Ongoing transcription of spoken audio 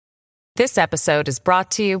This episode is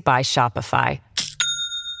brought to you by Shopify.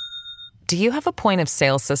 Do you have a point of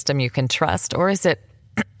sale system you can trust, or is it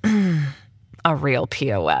a real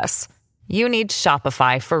POS? You need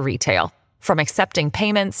Shopify for retail. From accepting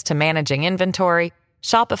payments to managing inventory,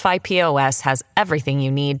 Shopify POS has everything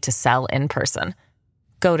you need to sell in person.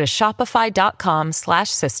 Go to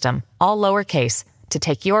shopify.com/system, all lowercase, to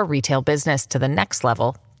take your retail business to the next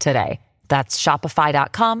level today. That's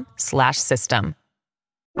shopify.com/system.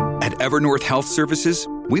 At Evernorth Health Services,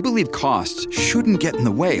 we believe costs shouldn't get in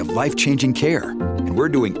the way of life-changing care, and we're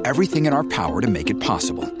doing everything in our power to make it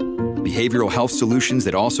possible. Behavioral health solutions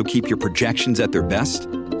that also keep your projections at their best?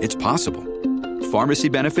 It's possible. Pharmacy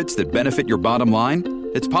benefits that benefit your bottom line?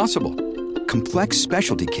 It's possible. Complex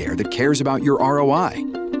specialty care that cares about your ROI?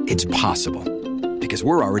 It's possible. Because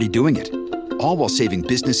we're already doing it. All while saving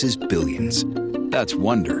businesses billions. That's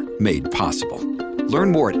Wonder made possible.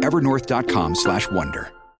 Learn more at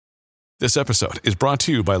evernorth.com/wonder. This episode is brought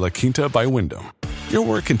to you by La Quinta by Wyndham. Your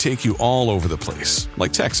work can take you all over the place,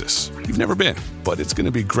 like Texas. You've never been, but it's going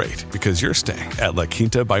to be great because you're staying at La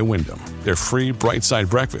Quinta by Wyndham. Their free Bright Side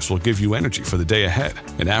breakfast will give you energy for the day ahead.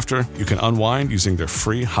 And after, you can unwind using their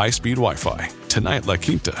free high-speed Wi-Fi. Tonight, La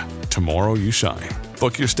Quinta. Tomorrow, you shine.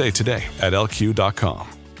 Book your stay today at lq.com.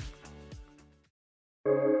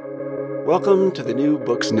 Welcome to the New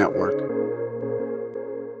Books Network.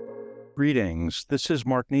 Greetings. This is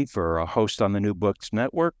Mark Neefer, a host on the New Books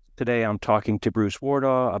Network. Today I'm talking to Bruce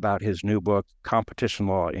Wardhaugh about his new book, Competition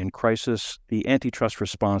Law in Crisis, The Antitrust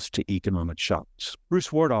Response to Economic Shocks. Bruce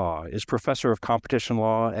Wardhaugh is professor of competition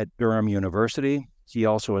law at Durham University. He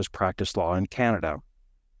also has practiced law in Canada.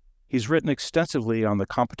 He's written extensively on the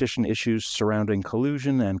competition issues surrounding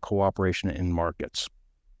collusion and cooperation in markets.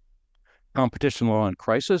 Competition Law in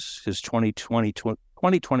Crisis, his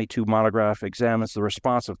 2022 monograph, examines the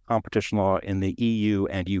response of competition law in the EU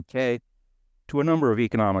and UK to a number of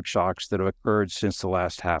economic shocks that have occurred since the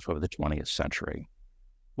last half of the 20th century.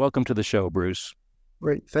 Welcome to the show, Bruce.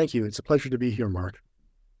 Great. Thank you. It's a pleasure to be here, Mark.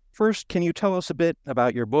 First, can you tell us a bit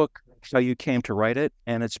about your book, how you came to write it,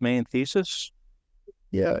 and its main thesis?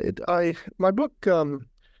 Yeah, my book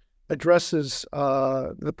addresses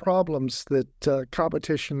the problems that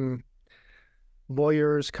competition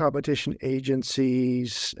lawyers, competition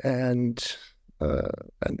agencies, and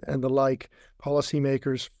the like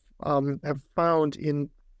policymakers have found in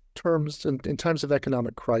times of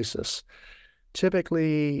economic crisis.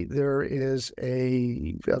 Typically, there is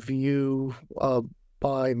a view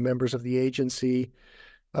by members of the agency,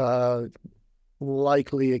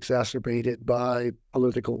 likely exacerbated by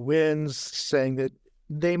political winds, saying that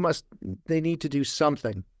they need to do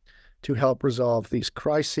something to help resolve these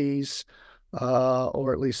crises,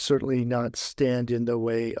 or at least certainly not stand in the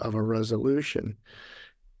way of a resolution.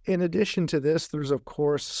 In addition to this, there's, of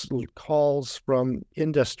course, calls from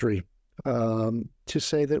industry to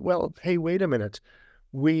say that, well, hey, wait a minute.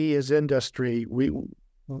 We as industry, we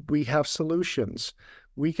have solutions.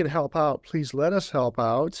 We can help out. Please let us help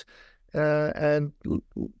out. And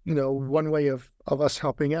one way of us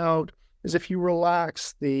helping out is if you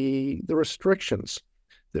relax the restrictions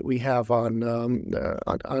that we have on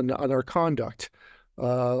our conduct,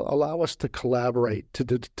 allow us to collaborate, to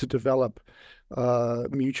develop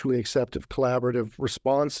mutually accepted collaborative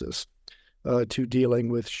responses to dealing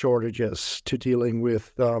with shortages, to dealing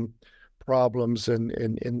with problems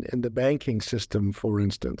in the banking system, for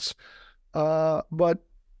instance. But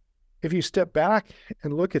if you step back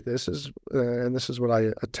and look at this, and this is what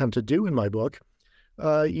I attempt to do in my book,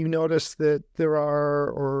 you notice that there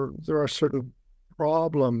are certain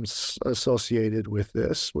problems associated with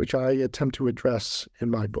this, which I attempt to address in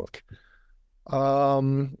my book.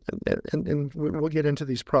 And we'll get into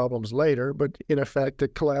these problems later, but in effect, a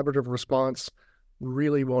collaborative response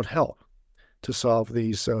really won't help to solve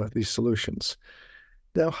these solutions.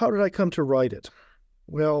 Now, how did I come to write it?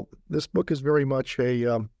 Well, this book is very much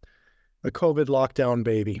a COVID lockdown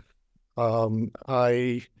baby.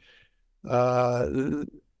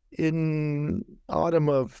 In autumn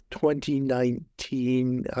of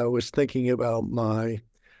 2019, I was thinking about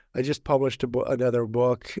I just published another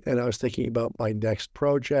book, and I was thinking about my next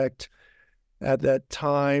project. At that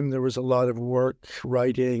time, there was a lot of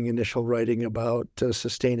initial writing about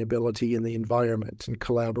sustainability in the environment and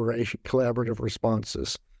collaborative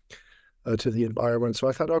responses to the environment. So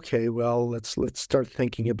I thought, okay, well, let's start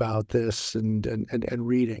thinking about this and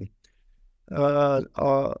reading.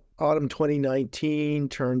 Autumn 2019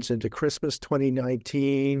 turns into Christmas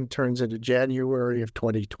 2019, turns into January of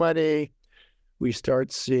 2020. We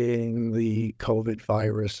start seeing the COVID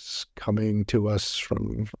virus coming to us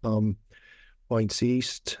from points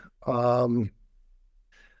east.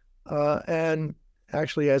 And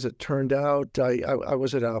actually, as it turned out, I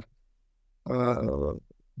was at a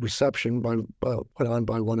reception put on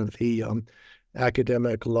by one of the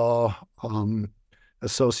academic law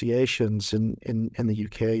associations in the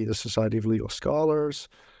UK, the Society of Legal Scholars,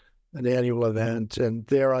 an annual event, and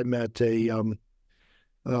there I met an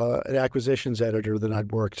acquisitions editor that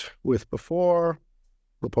I'd worked with before.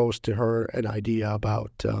 Proposed to her an idea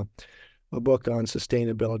about a book on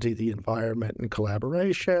sustainability, the environment, and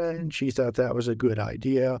collaboration. She thought that was a good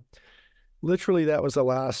idea. Literally, that was the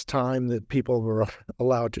last time that people were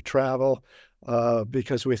allowed to travel,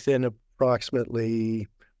 because within approximately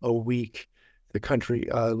a week, the country,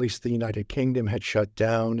 at least the United Kingdom, had shut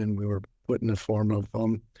down, and we were put in a form of,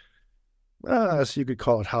 so you could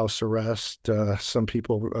call it house arrest. Some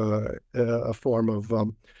people, a form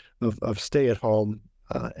of stay at home.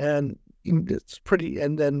 And it's pretty,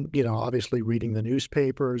 and then, obviously reading the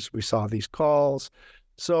newspapers, we saw these calls.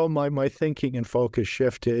 So my thinking and focus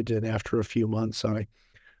shifted. And after a few months, I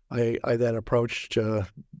then approached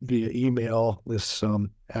via email this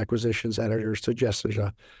acquisitions editor, suggested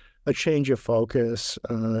a change of focus.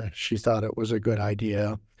 She thought it was a good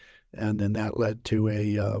idea. And then that led to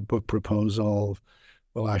a book proposal.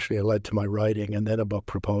 Well, actually, it led to my writing and then a book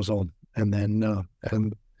proposal. And then,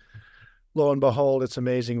 and lo and behold, it's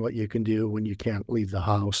amazing what you can do when you can't leave the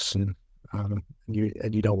house and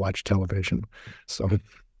you don't watch television. So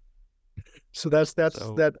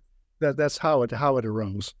that's how it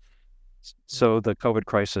arose. So the COVID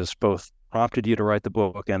crisis both prompted you to write the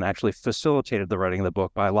book and actually facilitated the writing of the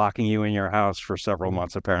book by locking you in your house for several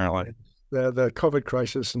months, apparently. The COVID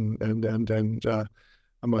crisis and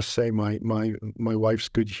I must say my wife's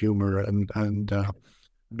good humor and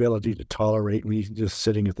ability to tolerate me just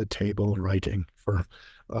sitting at the table writing for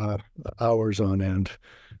hours on end.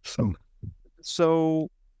 So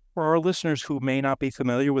for our listeners who may not be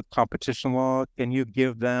familiar with competition law, can you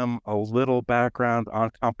give them a little background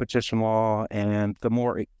on competition law and the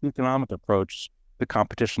more economic approach to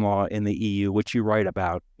competition law in the EU, which you write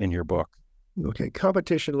about in your book? Okay,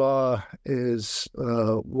 competition law is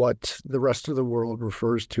what the rest of the world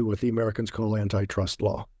refers to, what the Americans call antitrust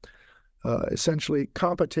law. Essentially,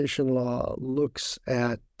 competition law looks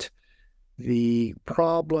at the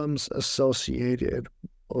problems associated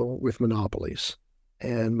with monopolies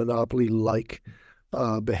and monopoly-like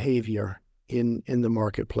behavior in the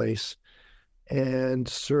marketplace, and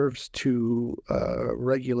serves to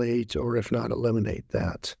regulate or, if not, eliminate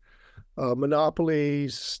that.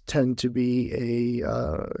 Monopolies tend to be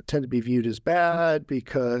viewed as bad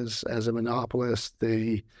because, as a monopolist,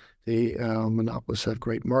 the monopolists have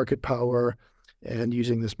great market power, and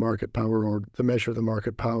using this market power, or the measure of the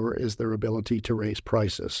market power, is their ability to raise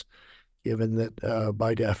prices. Given that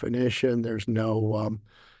by definition there's no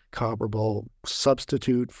comparable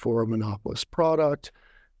substitute for a monopolist product,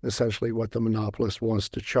 essentially what the monopolist wants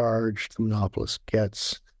to charge, the monopolist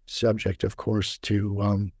gets, subject, of course,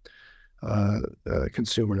 to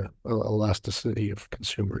consumer elasticity of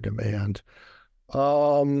consumer demand.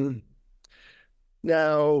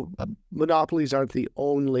 Now, monopolies aren't the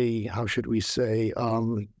only, how should we say,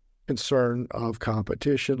 concern of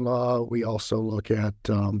competition law. We also look at,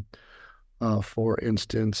 for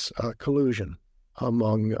instance, collusion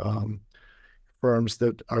among firms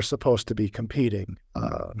that are supposed to be competing.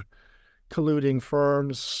 Colluding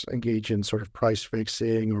firms engage in sort of price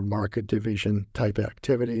fixing or market division type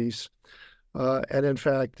activities. And in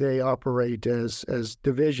fact, they operate as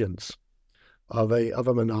divisions of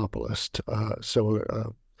a monopolist.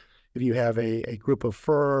 So if you have a group of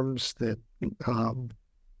firms that,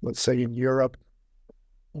 let's say in Europe,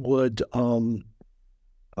 would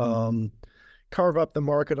carve up the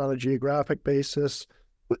market on a geographic basis,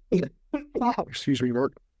 excuse me,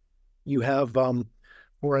 Mark, you have,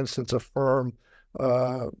 for instance, a firm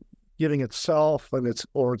giving itself and its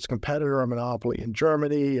competitor a monopoly in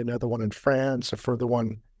Germany, another one in France, a further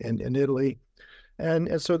one in Italy.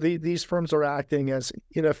 And so these firms are acting as,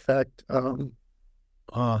 in effect,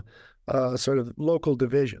 sort of local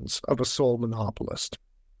divisions of a sole monopolist.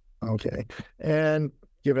 Okay. And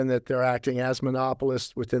given that they're acting as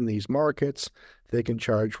monopolists within these markets, they can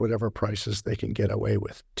charge whatever prices they can get away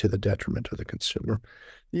with to the detriment of the consumer.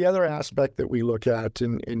 The other aspect that we look at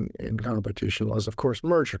in competition law is, of course,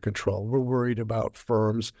 merger control. We're worried about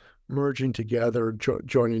firms merging together,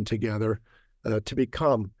 joining together to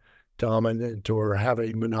become dominant or have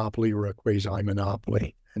a monopoly or a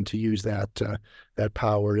quasi-monopoly, and to use that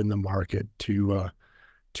power in the market to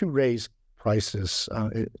raise prices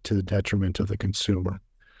to the detriment of the consumer.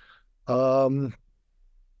 Now,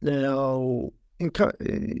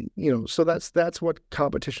 So that's what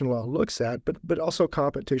competition law looks at, but also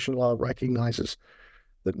competition law recognizes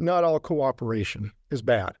that not all cooperation is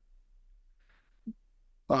bad.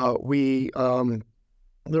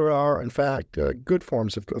 There are, in fact, good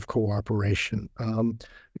forms of cooperation.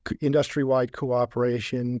 Industry-wide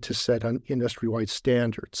cooperation to set on industry-wide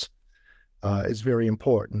standards is very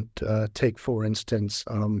important. Take, for instance,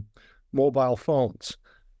 mobile phones,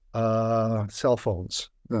 cell phones,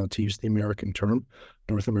 to use the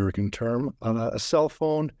North American term. A cell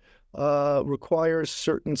phone requires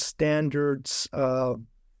certain standards,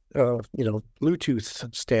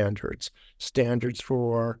 Bluetooth standards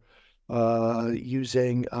for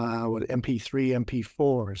using MP3,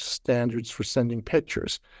 MP4s, standards for sending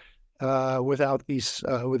pictures. Without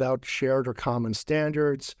shared or common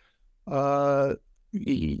standards,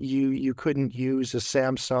 you couldn't use a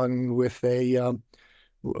Samsung with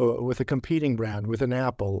a competing brand, with an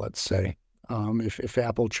Apple, let's say. If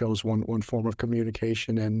Apple chose one form of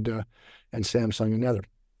communication and Samsung another.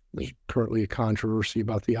 There's currently a controversy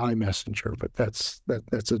about the iMessenger, but that's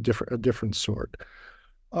a different sort.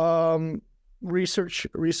 Research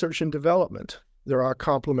and development. There are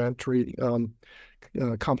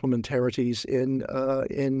complementarities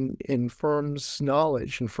in firms'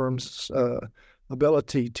 knowledge and firms'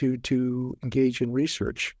 ability to engage in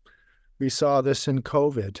research. We saw this in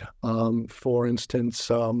COVID. For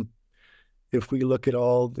instance, if we look at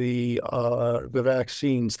all the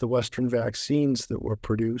vaccines, the Western vaccines that were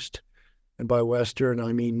produced, and by Western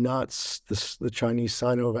I mean not the Chinese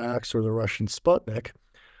Sinovac or the Russian Sputnik,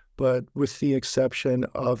 but with the exception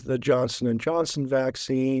of the Johnson & Johnson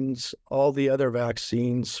vaccines, all the other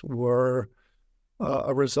vaccines were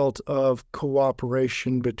a result of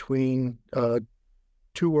cooperation between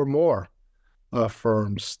two or more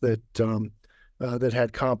firms that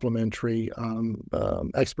had complementary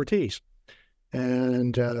expertise.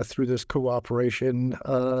 And through this cooperation,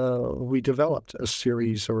 we developed a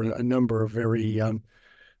series or a number of very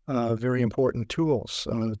important tools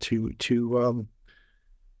to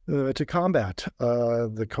combat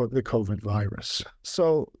the COVID virus.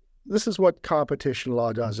 So this is what competition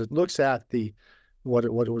law does. It looks at what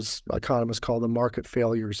economists call the market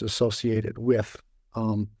failures associated with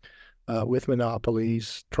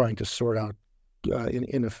monopolies, trying to sort out,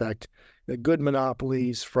 in effect, good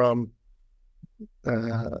monopolies from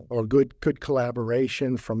or good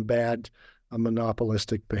collaboration from bad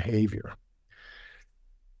monopolistic behavior.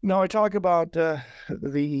 Now I talk about the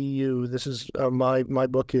EU. This is my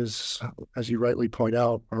book is, as you rightly point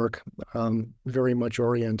out, Mark, very much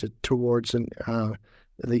oriented towards the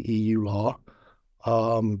EU law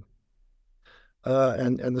and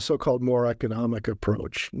the so-called more economic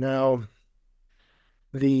approach. Now,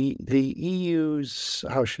 the EU's,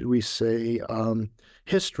 how should we say,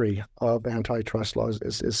 history of antitrust laws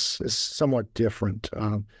is somewhat different.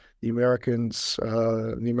 The American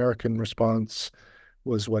response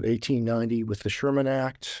was 1890 with the Sherman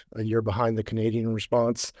Act, a year behind the Canadian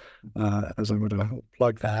response, as I'm going to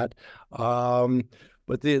plug that. But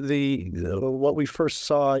what we first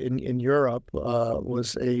saw in Europe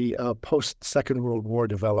was a post-Second World War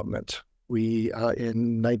development.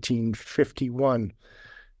 In 1951,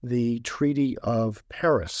 the Treaty of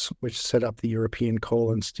Paris, which set up the European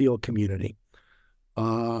Coal and Steel Community,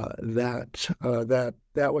 that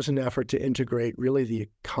was an effort to integrate really the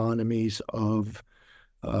economies of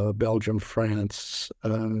Belgium, France,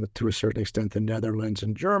 to a certain extent the Netherlands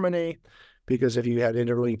and Germany, because if you had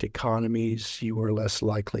interlinked economies, you were less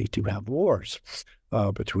likely to have wars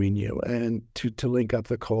between you. And to link up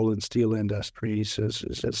the coal and steel industries is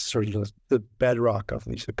sort of the bedrock of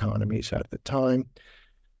these economies at the time.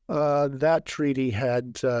 That treaty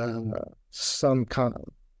had some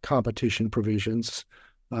competition provisions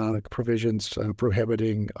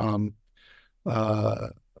prohibiting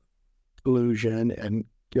collusion and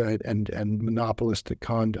monopolistic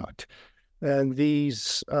conduct. And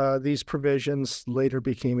these provisions later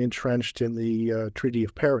became entrenched in the Treaty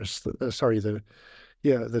of Paris.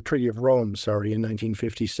 The Treaty of Rome. In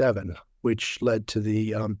 1957, which led to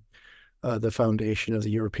the foundation of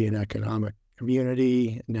the European Economic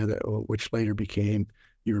Community, which later became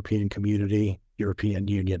European Community, European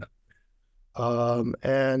Union.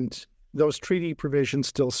 And those treaty provisions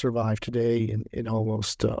still survive today in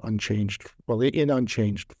almost unchanged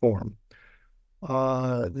form.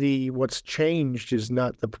 What's changed is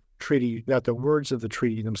not the words of the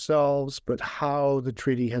treaty themselves, but how the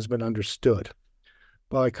treaty has been understood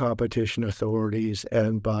by competition authorities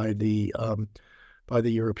and by the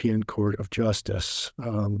European Court of Justice,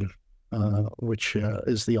 which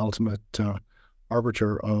is the ultimate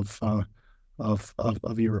arbiter of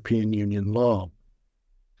of European Union law.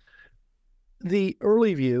 The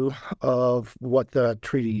early view of what the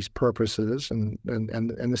treaty's purpose is, and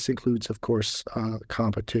this includes, of course,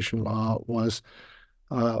 competition law, was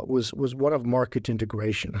one of market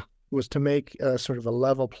integration, was to make sort of a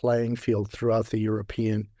level playing field throughout the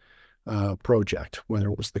European project, whether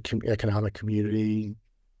it was the economic community,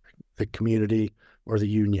 or the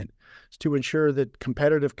union, to ensure that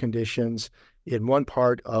competitive conditions in one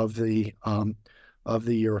part of the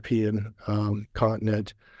European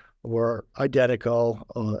continent were identical,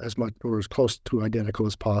 as much or as close to identical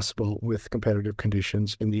as possible with competitive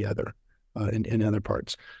conditions in the other in other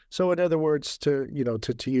parts. So, in other words, to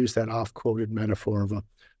use that oft-quoted metaphor of a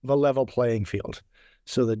level playing field,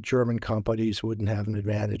 so that German companies wouldn't have an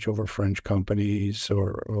advantage over French companies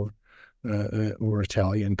or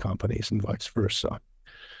Italian companies and vice versa.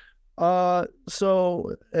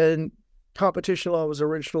 And competition law was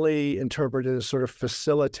originally interpreted as sort of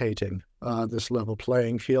facilitating this level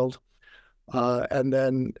playing field. And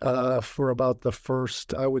then for about the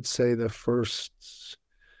first 8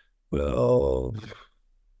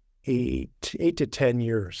 to 10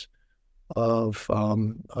 years of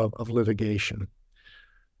litigation.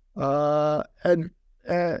 And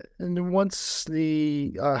once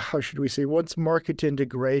once market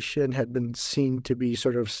integration had been seen to be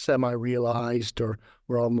sort of semi-realized or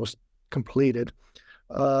almost completed,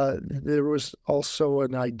 there was also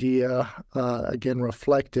an idea, again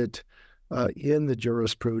reflected in the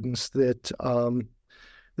jurisprudence, that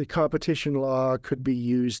the competition law could be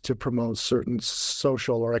used to promote certain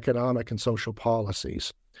social or economic and social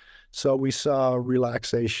policies. So we saw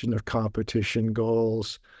relaxation of competition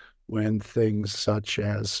goals when things such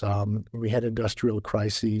as we had industrial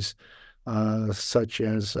crises, such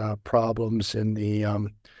as problems in the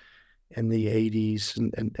 80s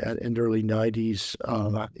and early 90s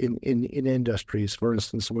in industries. For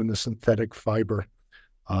instance, when the synthetic fiber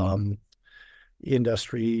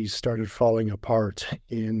industry started falling apart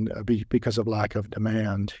because of lack of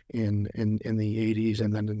demand in the 80s,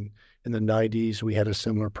 and then in the 90s we had a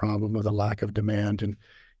similar problem with a lack of demand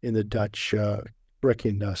in the Dutch brick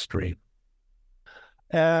industry.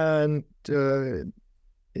 And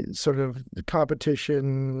sort of the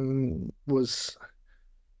competition was,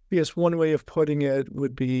 yes, one way of putting it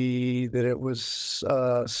would be that it was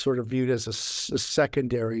sort of viewed as a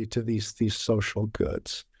secondary to these social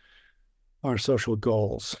goods, our social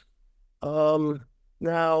goals.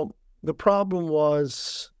 Now, the problem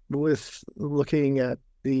was with looking at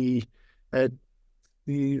the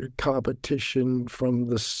competition from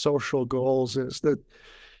the social goals is that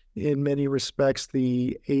in many respects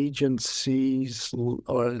the agencies,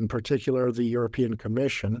 or in particular the European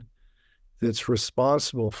Commission, that's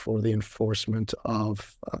responsible for the enforcement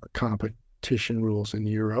of competition rules in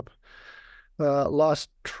Europe, lost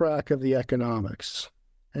track of the economics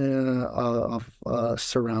of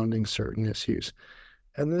surrounding certain issues.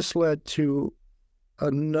 And this led to a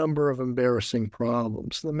number of embarrassing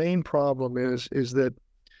problems. The main problem is that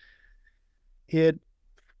it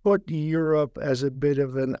put Europe as a bit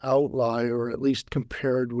of an outlier, at least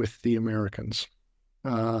compared with the Americans,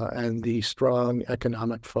 and the strong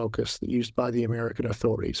economic focus used by the American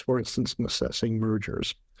authorities, for instance, in assessing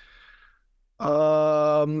mergers.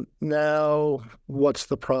 Now, what's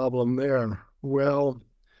the problem there? Well,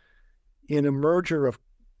 in a merger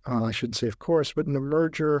I shouldn't say of course, but in a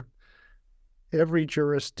merger, every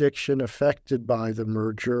jurisdiction affected by the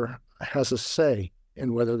merger has a say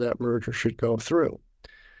in whether that merger should go through.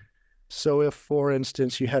 So if, for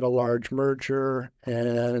instance, you had a large merger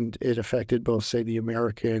and it affected both, say, the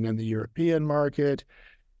American and the European market,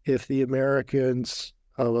 if the Americans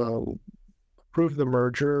approved the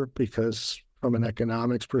merger because from an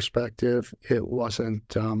economics perspective, it wasn't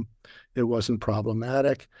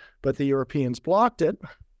problematic, but the Europeans blocked it,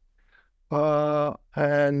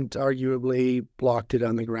 and arguably blocked it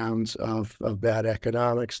on the grounds of bad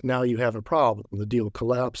economics. Now you have a problem. The deal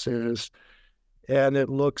collapses, and it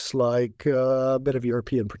looks like a bit of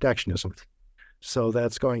European protectionism. So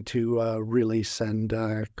that's going to really send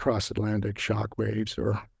cross-Atlantic shockwaves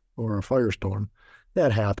or a firestorm.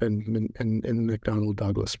 That happened in the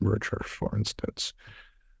McDonnell-Douglas merger, for instance.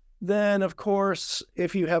 Then, of course,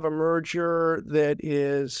 if you have a merger that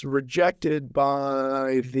is rejected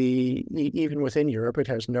by even within Europe, it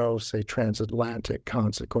has no, say, transatlantic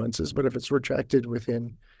consequences. But if it's rejected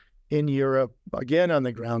in Europe, again, on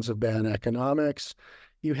the grounds of bad economics,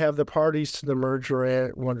 you have the parties to the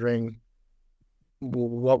merger wondering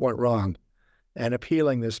what went wrong and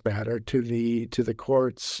appealing this matter to the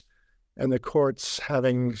courts, and the courts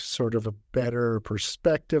having sort of a better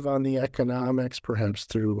perspective on the economics, perhaps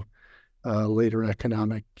through later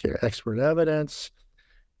economic expert evidence.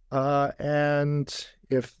 And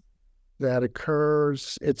if that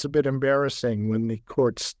occurs, it's a bit embarrassing when the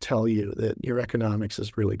courts tell you that your economics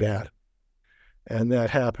is really bad. And that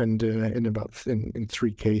happened in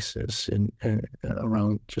three cases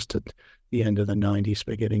around just at the end of the 90s,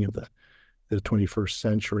 beginning of the 21st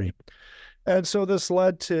century. And so this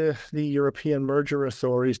led to the European merger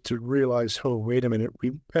authorities to realize, oh, wait a minute, we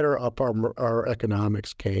better up our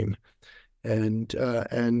economics game, and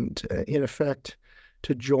in effect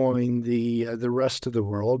to join the rest of the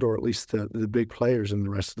world, or at least the big players in the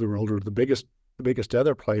rest of the world, or the biggest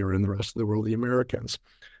other player in the rest of the world, the Americans,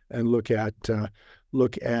 and look at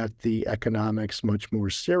the economics much more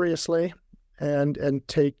seriously, and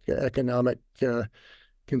take economic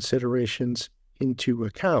considerations into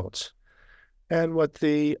account. And what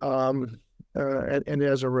and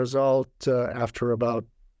as a result, after about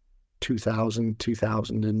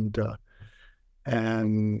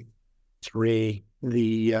 2003,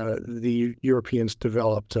 the Europeans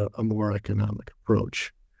developed a more economic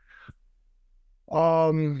approach.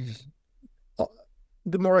 The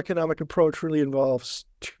more economic approach really involves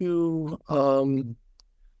two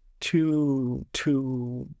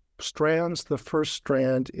strands. The first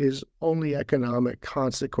strand is only economic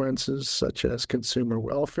consequences, such as consumer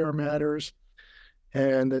welfare matters.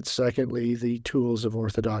 And then secondly, the tools of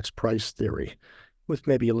orthodox price theory, with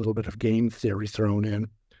maybe a little bit of game theory thrown in,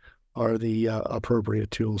 are the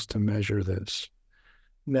appropriate tools to measure this.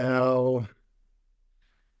 Now,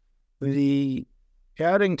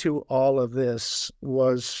 adding to all of this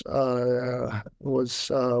was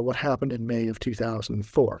what happened in May of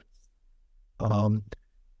 2004.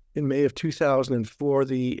 In May of 2004,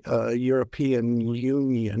 the European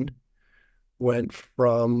Union went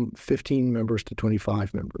from 15 members to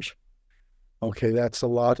 25 members. Okay, that's a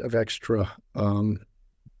lot of extra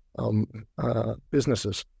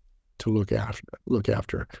businesses to look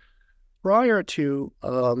after. Prior to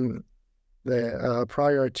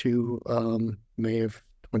May of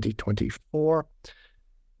 2024,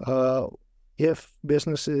 if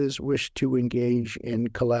businesses wish to engage in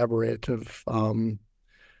collaborative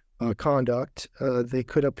conduct, they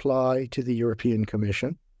could apply to the European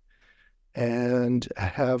Commission and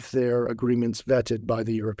have their agreements vetted by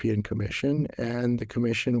the European Commission, and the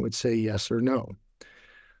Commission would say yes or no.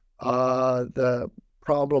 The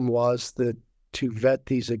problem was that to vet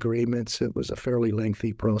these agreements, it was a fairly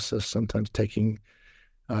lengthy process, sometimes taking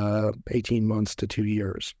 18 months to 2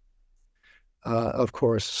 years. Of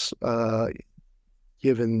course,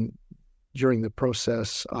 given during the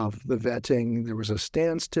process of the vetting, there was a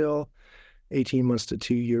standstill. 18 months to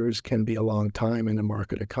 2 years can be a long time in a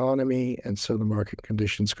market economy, and so the market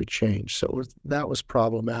conditions could change. So that was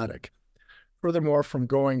problematic. Furthermore, from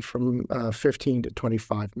going from 15 to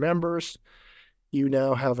 25 members, you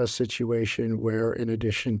now have a situation where, in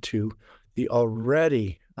addition to the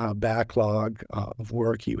already backlog of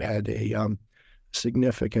work, you had a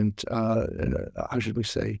significant, how should we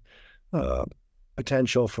say,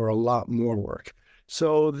 potential for a lot more work.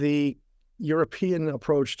 So the European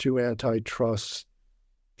approach to antitrust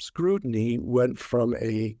scrutiny went from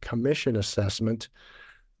a commission assessment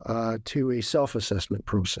to a self-assessment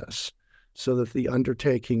process, so that the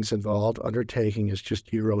undertakings involved, undertaking is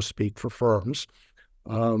just Euro speak for firms,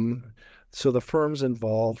 so the firms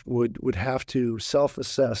involved would have to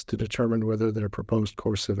self-assess to determine whether their proposed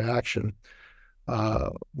course of action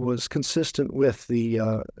was consistent with the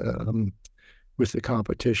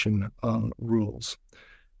competition the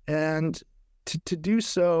And to do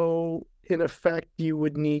so, in effect, you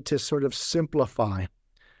would need to sort of simplify.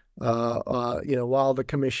 While the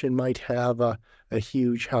commission might have a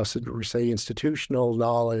huge, how should we say, institutional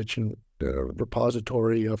knowledge and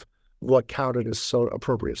repository of what counted as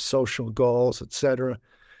appropriate social goals, et cetera,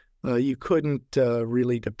 you couldn't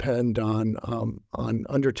really depend on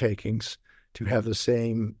undertakings to have the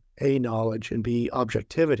same A, knowledge, and B,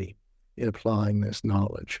 objectivity in applying this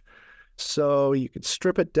knowledge. So you could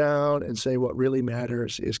strip it down and say what really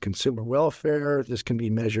matters is consumer welfare. This can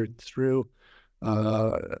be measured through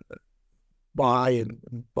by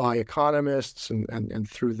economists and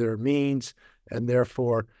through their means, and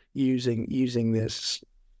therefore using this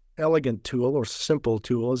elegant tool or simple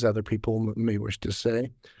tool, as other people may wish to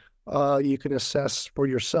say, you can assess for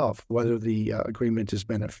yourself whether the agreement is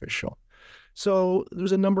beneficial. So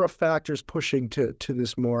there's a number of factors pushing to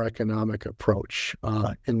this more economic approach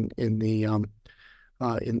in the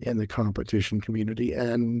competition community,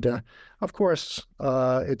 and of course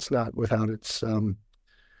it's not without its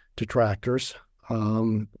detractors.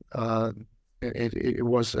 It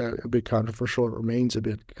was a bit controversial. It remains a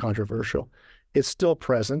bit controversial it's still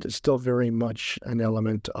present. It's still very much an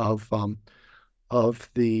element of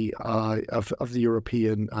the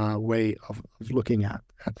European way of looking at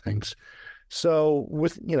things. So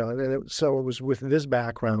so it was with this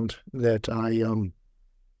background that I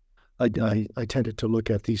tended to look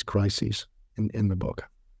at these crises in the book.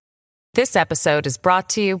 This episode is brought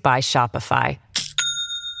to you by Shopify.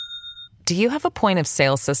 Do you have a point of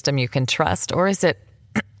sale system you can trust, or is it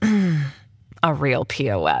a real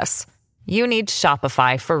POS? You need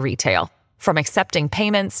Shopify for retail. From accepting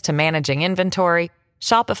payments to managing inventory,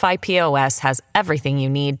 Shopify POS has everything you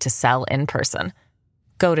need to sell in person.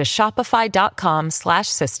 Go to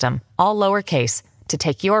shopify.com/system, all lowercase, to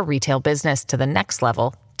take your retail business to the next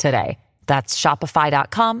level today. That's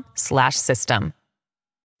shopify.com/system.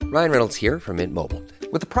 Ryan Reynolds here from Mint Mobile.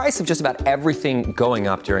 With the price of just about everything going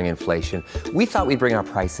up during inflation, we thought we'd bring our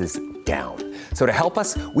prices down. So to help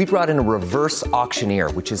us, we brought in a reverse auctioneer,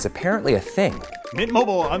 which is apparently a thing. Mint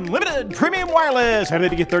Mobile Unlimited Premium Wireless. How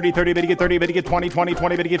to get 30, 30, bit to get 30, bit to get 20, 20,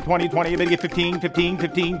 20, bit to get 20, 20, bit to get 15, 15,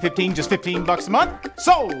 15, 15, just $15 a month?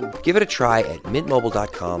 Sold! Give it a try at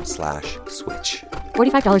mintmobile.com/switch.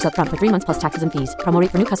 $45 up front for 3 months plus taxes and fees. Promo rate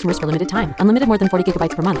for new customers for limited time. Unlimited more than 40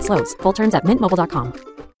 gigabytes per month slows. Full terms at mintmobile.com.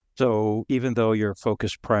 So even though you're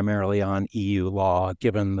focused primarily on EU law,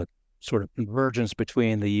 given the sort of convergence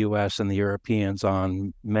between the U.S. and the Europeans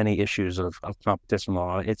on many issues of competition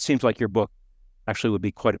law, it seems like your book actually would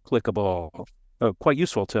be quite applicable, quite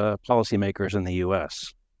useful to policymakers in the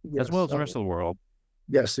U.S. Yes, as well as the rest of the world.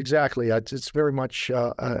 Yes, exactly. It's very much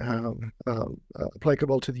applicable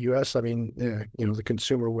to the U.S. I mean, the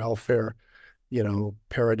consumer welfare,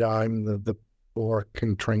 paradigm, the Bork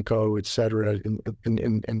and Trinko, et cetera, in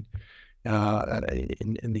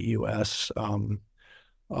the U.S.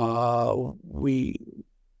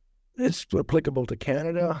 It's applicable to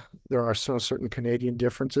Canada. There are certain Canadian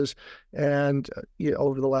differences, and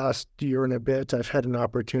over the last year and a bit, I've had an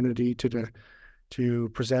opportunity to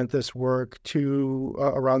present this work to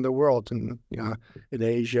around the world, in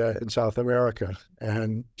Asia and South America.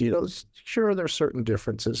 And sure, there are certain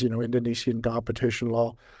differences. Indonesian competition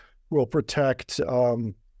law will protect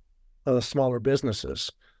smaller businesses,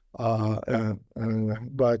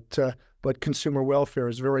 but consumer welfare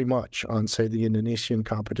is very much on, say, the Indonesian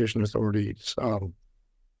competition authorities'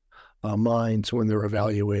 minds when they're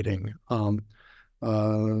evaluating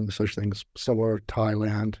such things. Similar to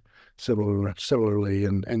Thailand, similarly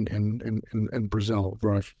in Brazil,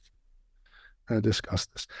 where I've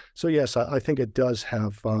discussed this. So yes, I think it does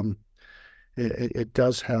have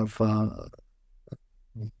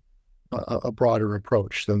a broader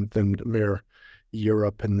approach than mere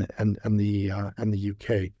Europe and the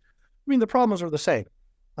UK. I mean, the problems are the same.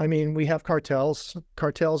 I mean, we have cartels.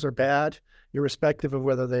 Cartels are bad, irrespective of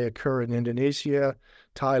whether they occur in Indonesia,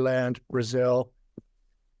 Thailand, Brazil,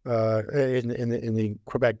 in the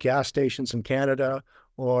Quebec gas stations in Canada,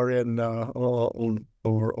 or in the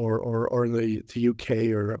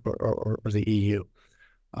UK or the EU.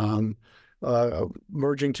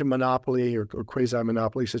 Merging to monopoly or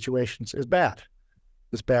quasi-monopoly situations is bad.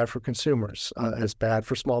 It's bad for consumers. It's bad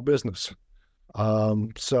for small business.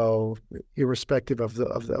 So, irrespective of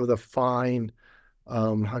the fine,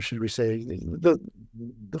 how should we say, the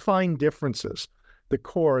fine differences, the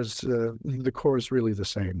core is really the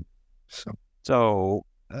same. So,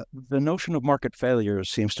 the notion of market failures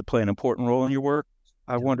seems to play an important role in your work.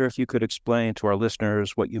 I wonder if you could explain to our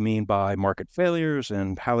listeners what you mean by market failures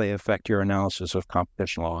and how they affect your analysis of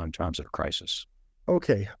competition law in times of crisis.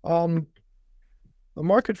 Okay. A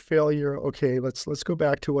market failure. Okay, let's go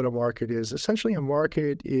back to what a market is. Essentially, a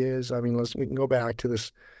market is, we can go back to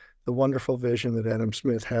the wonderful vision that Adam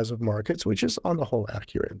Smith has of markets, which is on the whole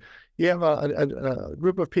accurate. You have a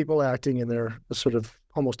group of people acting in their sort of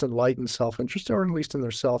almost enlightened self-interest, or at least in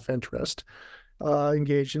their self-interest,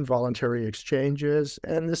 engaged in voluntary exchanges,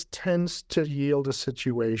 and this tends to yield a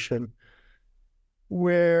situation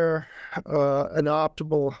where an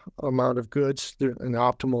optimal amount of goods, an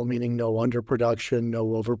optimal meaning no underproduction,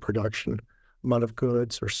 no overproduction, amount of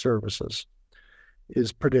goods or services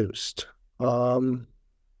is produced. And,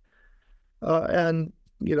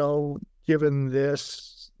 given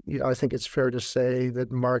this, I think it's fair to say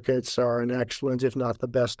that markets are an excellent, if not the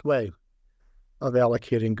best way of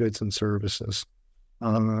allocating goods and services.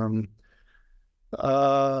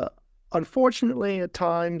 Unfortunately, at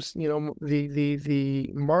times,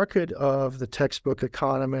 the market of the textbook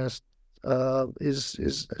economist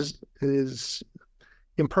is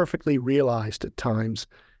imperfectly realized at times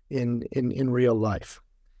in real life.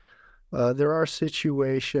 There are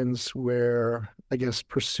situations where, I guess,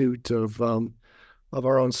 pursuit of of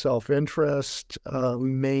our own self-interest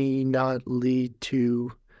may not lead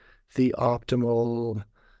to the optimal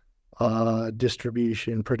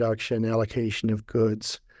distribution, production, allocation of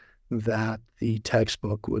goods that the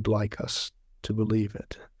textbook would like us to believe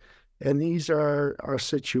it. And these are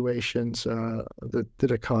situations that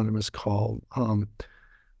economists call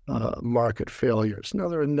market failures. Now,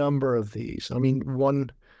 there are a number of these. I mean,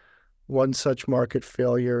 one such market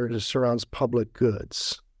failure surrounds public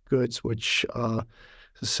goods which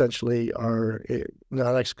essentially are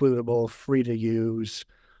not excludable, free to use.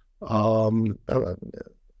 I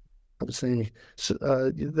would say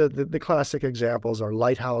the classic examples are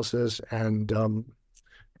lighthouses and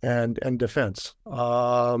defense.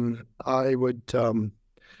 I would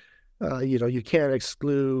you can't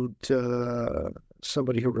exclude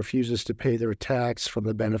somebody who refuses to pay their tax from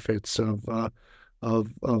the benefits of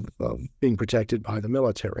being protected by the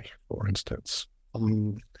military, for instance.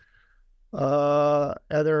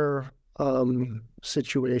 Other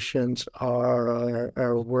situations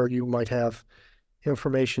are where you might have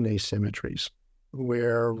information asymmetries,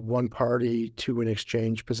 where one party to an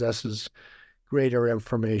exchange possesses greater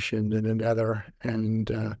information than another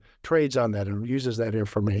and trades on that and uses that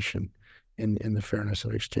information in the fairness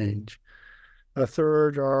of exchange. A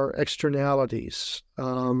third are externalities.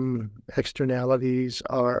 Externalities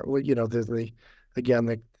are, the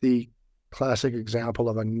classic example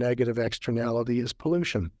of a negative externality is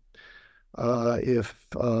pollution. If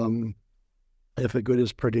a good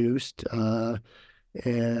is produced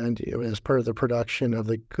and as part of the production of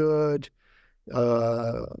the good,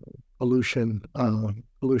 pollution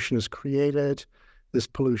is created. This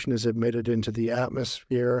pollution is emitted into the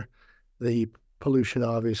atmosphere. The pollution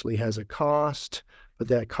obviously has a cost, but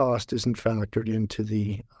that cost isn't factored into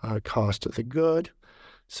the cost of the good.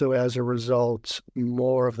 So as a result,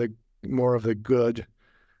 more of the good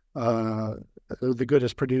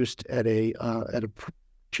is produced at a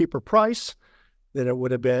cheaper price than it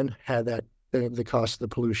would have been had the cost of the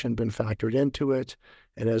pollution been factored into it,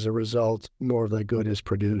 and as a result, more of the good is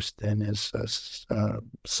produced than is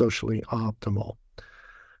socially optimal.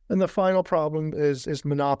 And the final problem is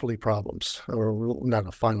monopoly problems, or not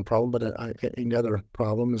a final problem, but another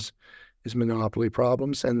problem is monopoly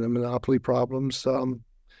problems, and the monopoly problems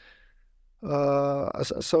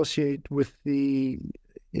associate with in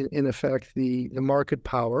effect the market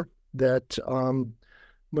power that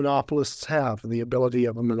monopolists have, the ability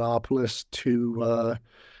of a monopolist to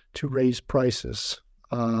raise prices,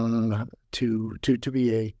 to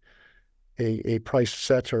be a price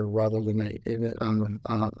setter rather than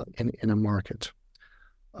in a market.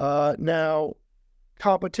 Now,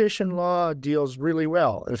 competition law deals really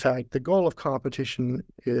well. In fact, the goal of competition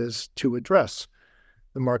is to address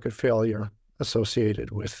the market failure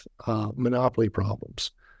associated with monopoly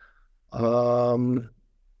problems.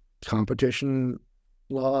 Competition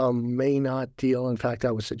law may not deal, in fact,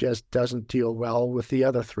 I would suggest doesn't deal well with the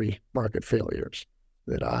other three market failures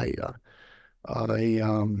that I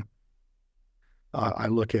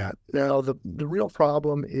look at. Now, the real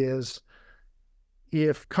problem is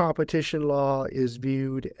if competition law is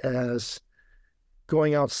viewed as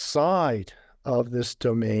going outside of this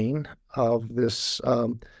domain of this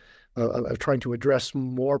of trying to address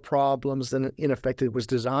more problems than in effect it was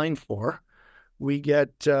designed for, we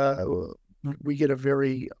get a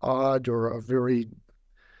very odd or a very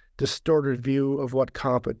distorted view of what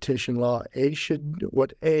competition law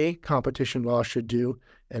competition law should do,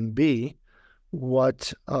 and B,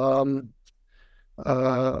 what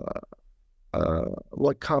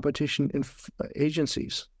competition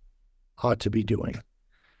agencies ought to be doing.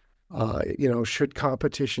 Should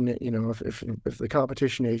competition, if the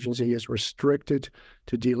competition agency is restricted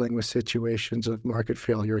to dealing with situations of market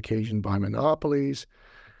failure occasioned by monopolies,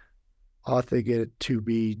 ought they get to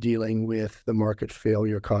be dealing with the market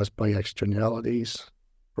failure caused by externalities,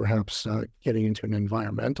 perhaps getting into an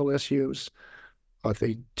environmental issues? Ought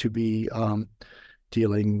they to be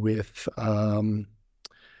dealing with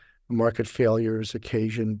market failures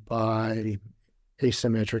occasioned by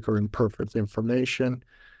asymmetric or imperfect information,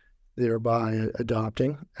 thereby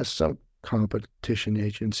adopting, as some competition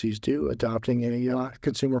agencies do, adopting a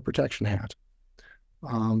consumer protection hat?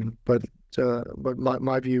 But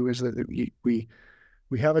my view is that we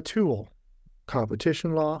have a tool,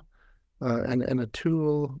 competition law, and a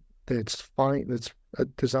tool that's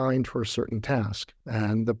designed for a certain task.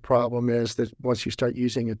 And the problem is that once you start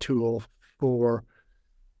using a tool for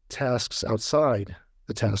tasks outside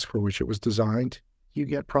the task for which it was designed, you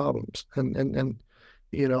get problems. And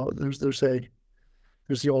there's the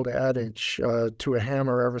old adage, to a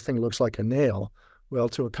hammer everything looks like a nail. Well,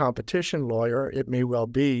 to a competition lawyer, it may well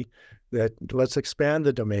be that let's expand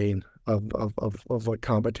the domain of what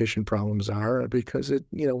competition problems are, because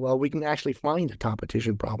we can actually find a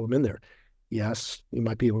competition problem in there. Yes, you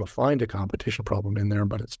might be able to find a competition problem in there,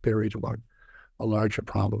 but it's buried among a larger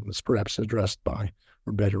problem that's perhaps addressed by,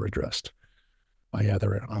 or better addressed by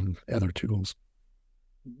other tools.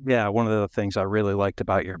 Yeah, one of the things I really liked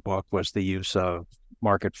about your book was the use of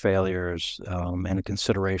market failures and a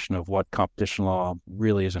consideration of what competition law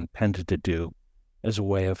really is intended to do as a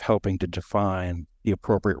way of helping to define the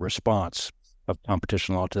appropriate response of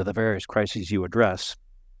competition law to the various crises you address.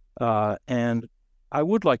 And I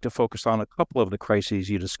would like to focus on a couple of the crises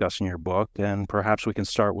you discuss in your book, and perhaps we can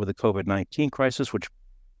start with the COVID-19 crisis, which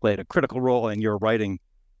played a critical role in your writing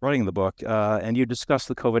the book. And you discuss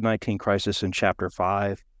the COVID-19 crisis in Chapter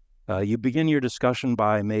 5. You begin your discussion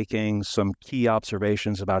by making some key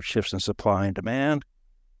observations about shifts in supply and demand.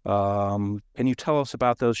 Can you tell us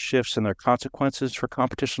about those shifts and their consequences for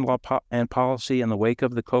competition law and policy in the wake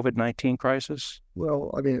of the COVID-19 crisis?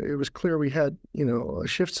 Well, I mean, it was clear we had,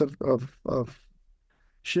 shifts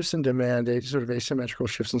shifts in demand, sort of asymmetrical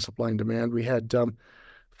shifts in supply and demand. We had,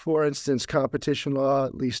 for instance, competition law.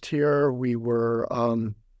 At least here, we were,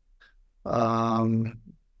 there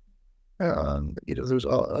was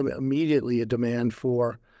immediately a demand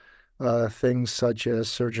for things such as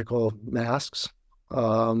surgical masks.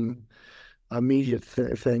 Immediate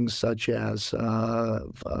things such as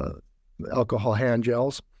alcohol hand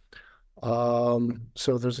gels.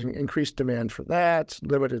 So there's an increased demand for that,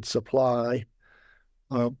 limited supply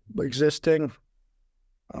existing.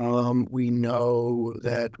 We know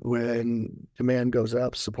that when demand goes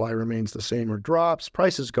up, supply remains the same or drops,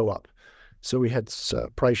 prices go up. So we had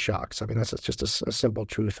price shocks. I mean, that's just a simple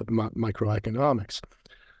truth of microeconomics.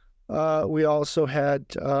 We also had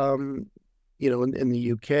in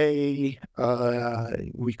the UK,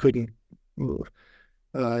 we couldn't,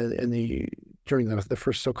 during the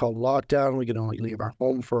first so-called lockdown, we could only leave our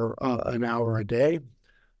home for an hour a day.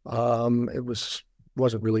 It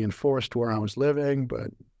wasn't really enforced where I was living,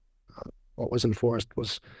 but what was enforced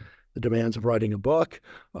was the demands of writing a book.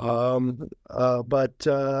 And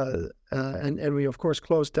we, of course,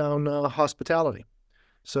 closed down hospitality.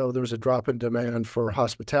 So there was a drop in demand for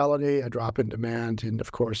hospitality, a drop in demand in,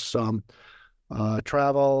 of course,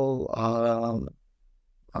 travel,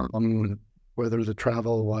 whether the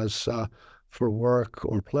travel was for work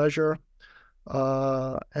or pleasure.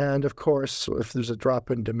 And of course, if there's a drop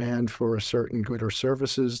in demand for a certain good or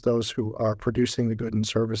services, those who are producing the good and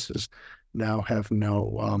services now have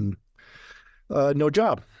no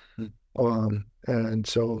job. And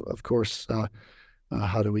so, of course,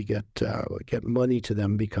 how do we get money to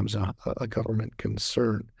them becomes a government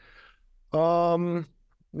concern.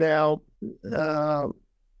 Now,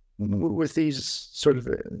 with these sort of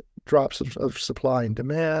drops of supply and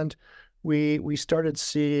demand, we started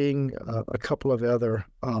seeing a couple of other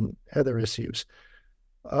issues.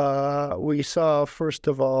 We saw, first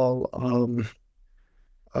of all,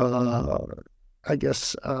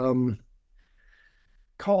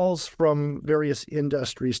 calls from various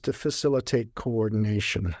industries to facilitate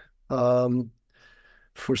coordination.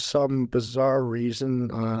 For some bizarre reason,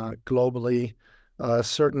 globally,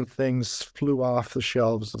 certain things flew off the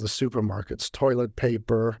shelves of the supermarkets: toilet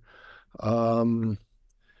paper,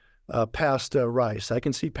 pasta, rice. I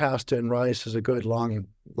can see pasta and rice as a good,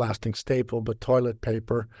 long-lasting staple, but toilet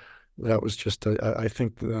paper, that was just, I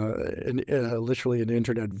think, literally an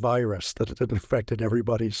internet virus that affected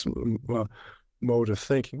everybody's mode of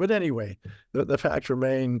thinking. But anyway, the fact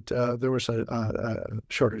remained there was a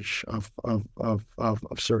shortage of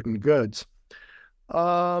certain goods.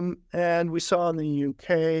 And we saw in the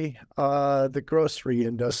UK the grocery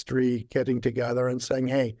industry getting together and saying,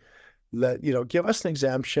 hey, give us an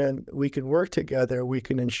exemption. We can work together. We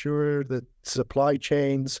can ensure that supply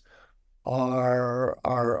chains are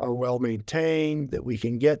well maintained, that we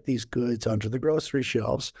can get these goods onto the grocery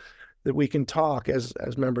shelves, that we can talk as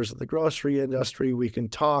members of the grocery industry. We can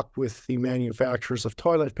talk with the manufacturers of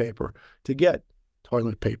toilet paper to get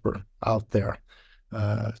toilet paper out there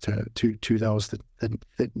to those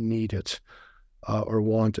that need it or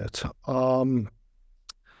want it.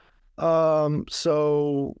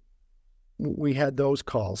 So we had those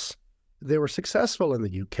calls. They were successful in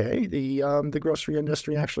the UK. The grocery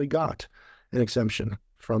industry actually got an exemption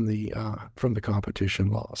from the competition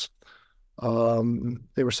laws.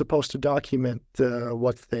 They were supposed to document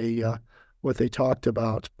what they talked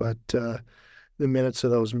about, but the minutes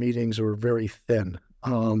of those meetings were very thin.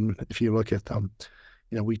 If you look at them,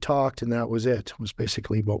 we talked and that was it. It was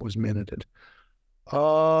basically what was minuted.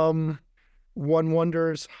 One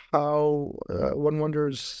wonders how,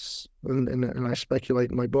 and I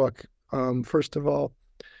speculate in my book, First of all,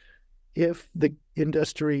 if the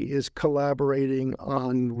industry is collaborating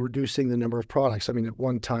on reducing the number of products, I mean, at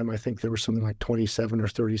one time, I think there were something like 27 or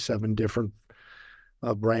 37 different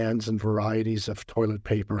brands and varieties of toilet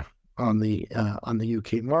paper on the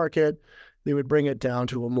UK market. They would bring it down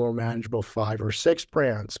to a more manageable 5 or 6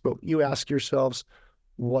 brands. But you ask yourselves,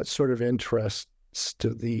 what sort of interests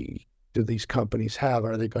do these companies have?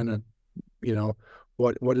 Are they going to,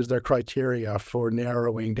 what is their criteria for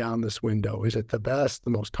narrowing down this window? Is it the best, the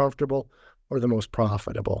most comfortable, or the most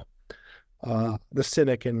profitable? The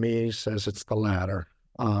cynic in me says it's the latter.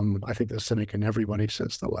 I think the cynic in everybody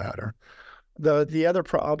says the latter. The other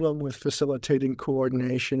problem with facilitating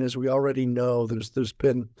coordination is we already know there's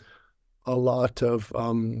been a lot of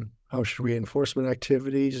enforcement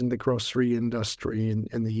activities in the grocery industry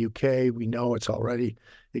in the UK. We know it's already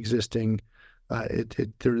existing.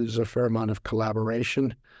 There is a fair amount of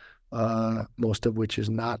collaboration, most of which is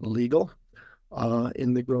not legal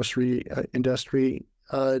in the grocery industry.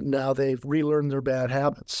 Now they've relearned their bad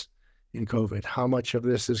habits in COVID. How much of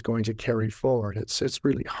this is going to carry forward? It's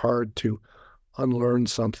really hard to unlearn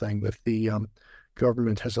something that the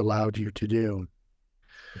government has allowed you to do.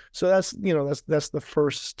 So that's the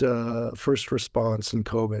first response in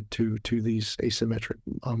COVID to these asymmetric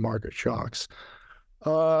market shocks.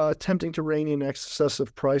 Attempting to rein in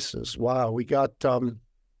excessive prices. Wow, we got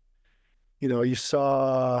you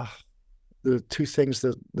saw the two things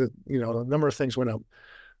that the number of things went up.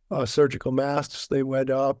 Surgical masks, they went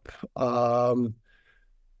up.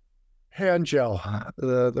 Hand gel,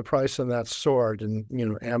 the price on that soared, and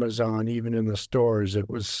Amazon, even in the stores, it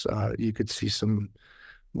was you could see some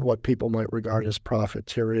what people might regard as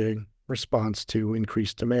profiteering. Response to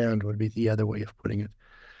increased demand would be the other way of putting it.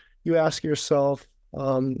 You ask yourself,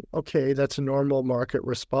 okay, that's a normal market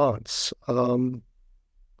response.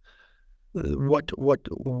 What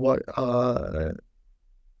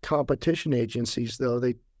competition agencies, though,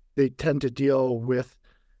 they tend to deal with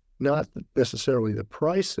not necessarily the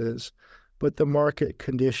prices, but the market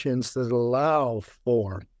conditions that allow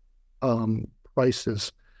for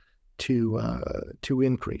prices to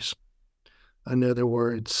increase. In other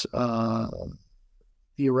words, the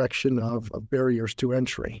erection of barriers to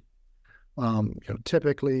entry.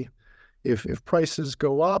 Typically, if prices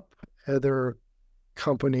go up, other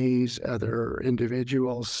companies, other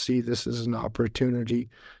individuals see this as an opportunity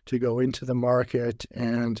to go into the market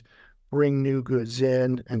and bring new goods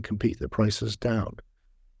in and compete the prices down.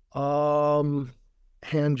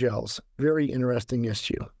 Hand gels, very interesting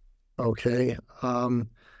issue. Okay. I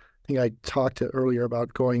think I talked earlier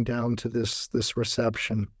about going down to this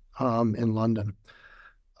reception in London.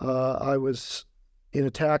 I was in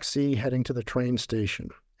a taxi heading to the train station,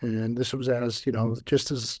 and this was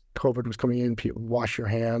just as COVID was coming in, people wash your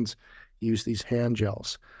hands, use these hand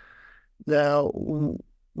gels. Now,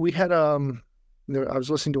 we had I was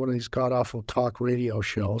listening to one of these god-awful talk radio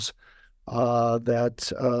shows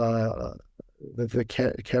that the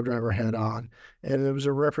cab driver had on, and it was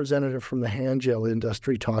a representative from the hand gel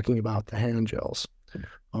industry talking about the hand gels.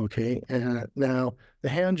 Okay, and now the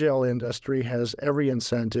hand gel industry has every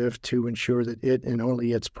incentive to ensure that it and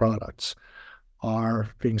only its products are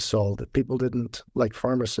being sold, that people didn't, like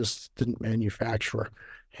pharmacists, didn't manufacture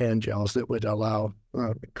hand gels that would allow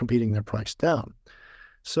competing their price down.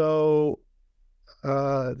 So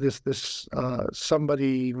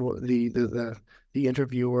somebody, the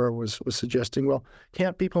interviewer was suggesting, well,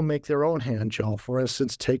 can't people make their own hand gel? For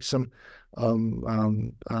instance, take some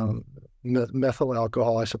methyl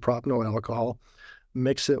alcohol, isopropyl alcohol,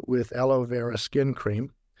 mix it with aloe vera skin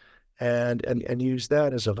cream, and use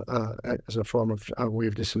that as a form of way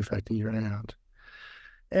of disinfecting your hand.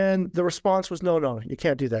 And the response was, no, you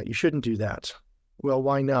can't do that. You shouldn't do that. Well,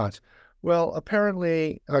 why not? Well,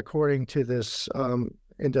 apparently, according to this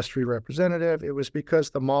industry representative, it was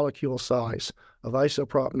because the molecule size of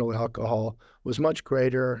isopropyl alcohol was much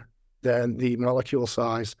greater than the molecule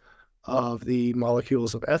size of the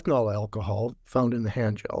molecules of ethanol alcohol found in the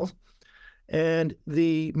hand gels. And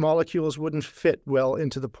the molecules wouldn't fit well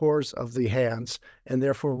into the pores of the hands and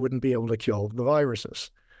therefore wouldn't be able to kill the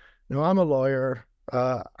viruses. Now, I'm a lawyer.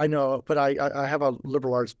 I know, but I have a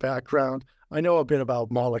liberal arts background. I know a bit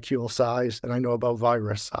about molecule size, and I know about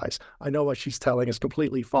virus size. I know what she's telling is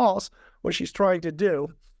completely false. What she's trying to do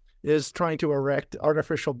is trying to erect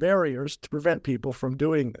artificial barriers to prevent people from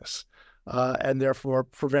doing this, and therefore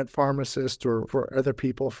prevent pharmacists or for other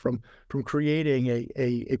people from creating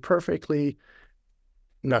a perfectly,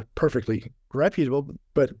 not perfectly reputable,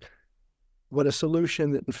 but what a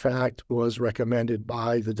solution that in fact was recommended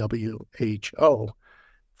by the WHO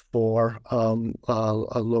for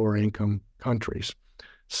lower income countries.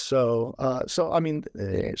 So I mean,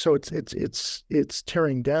 so it's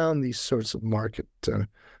tearing down these sorts of market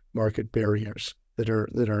barriers that are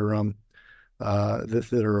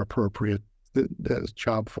appropriate. That's a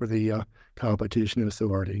job for the competition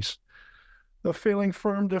authorities. A failing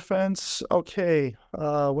firm defense. Okay,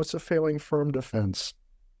 what's a failing firm defense?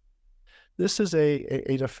 This is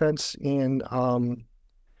a defense in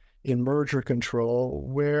merger control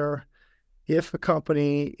where if a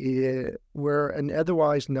company where an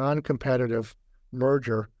otherwise non-competitive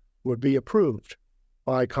merger would be approved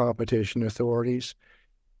by competition authorities,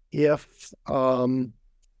 if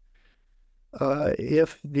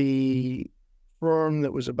the firm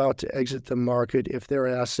that was about to exit the market, if their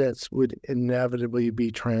assets would inevitably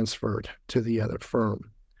be transferred to the other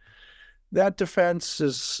firm. That defense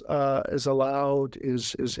is allowed,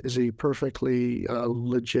 is a perfectly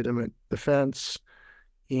legitimate defense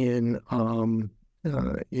in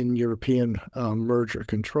European merger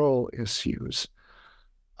control issues.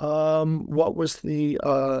 What was in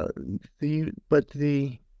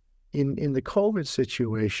the COVID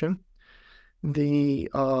situation, there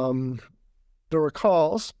were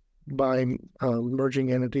calls by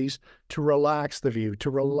merging entities to relax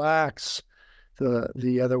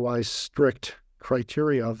the otherwise strict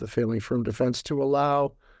criteria of the failing firm defense to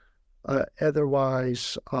allow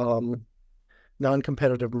otherwise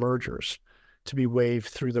non-competitive mergers to be waived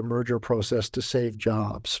through the merger process to save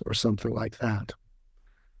jobs or something like that.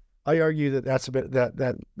 I argue that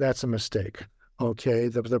that's a mistake. Okay,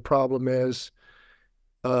 the problem is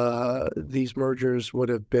these mergers would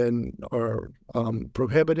have been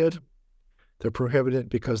prohibited. They're prohibited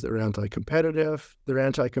because they're anti-competitive. They're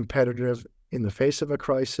anti-competitive in the face of a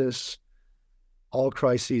crisis. All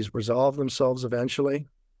crises resolve themselves eventually,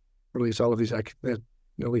 or at least all of these, at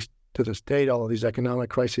least to this date, all of these economic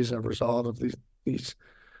crises have resolved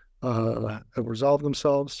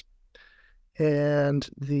themselves. And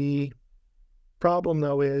the problem,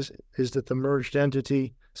 though, is that the merged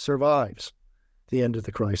entity survives the end of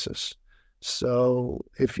the crisis. So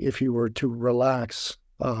if you were to relax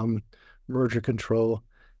merger control,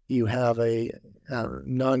 you have a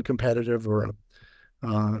non-competitive or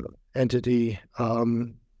entity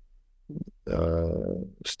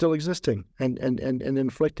still existing and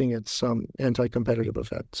inflicting its anti-competitive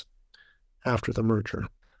effects after the merger.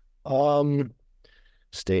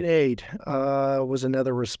 State aid was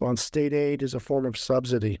another response. State aid is a form of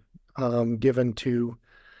subsidy given to.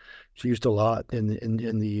 It's used a lot in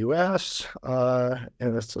the U.S. And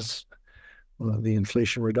it's just, the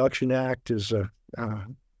Inflation Reduction Act is a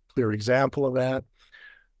clear example of that.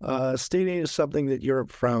 State aid is something that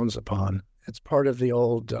Europe frowns upon. It's part of the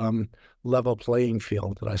old level playing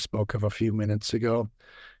field that I spoke of a few minutes ago.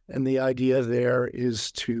 And the idea there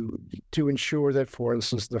is to ensure that, for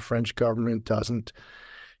instance, the French government doesn't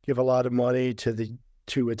give a lot of money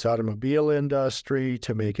to its automobile industry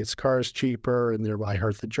to make its cars cheaper and thereby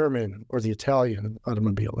hurt the German or the Italian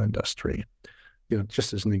automobile industry,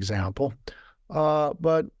 just as an example.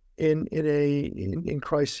 But in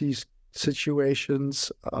crises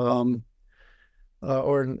situations,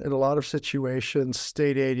 or in a lot of situations,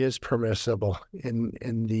 state aid is permissible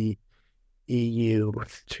in the EU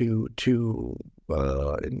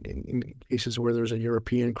in cases where there's a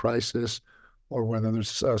European crisis or whether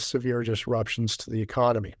there's severe disruptions to the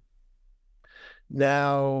economy.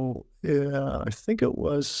 Now, I think it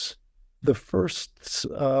was the first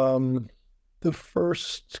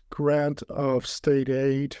grant of state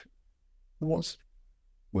aid was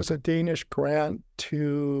a Danish grant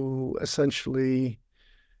to essentially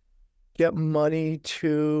get money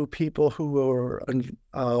to people who were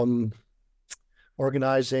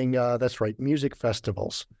organizing, music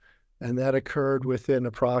festivals. And that occurred within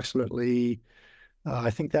approximately,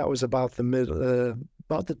 I think that was about the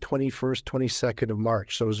 21st, 22nd of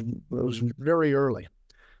March. So it was very early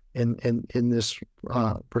in this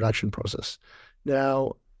production process.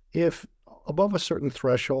 Now, if above a certain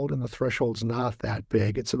threshold, and the threshold's not that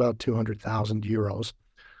big, it's about 200,000 euros,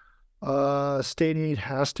 state aid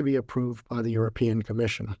has to be approved by the European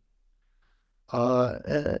Commission.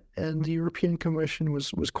 And the European Commission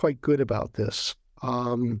was quite good about this.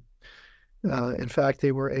 In fact,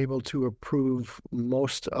 they were able to approve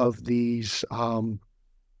most of these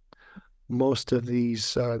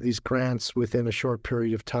grants within a short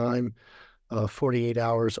period of time, 48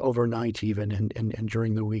 hours, overnight even, and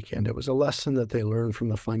during the weekend. It was a lesson that they learned from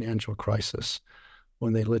the financial crisis,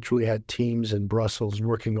 when they literally had teams in Brussels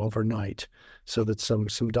working overnight, so that some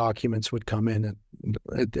documents would come in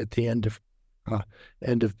at the end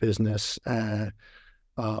of business on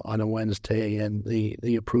a Wednesday, and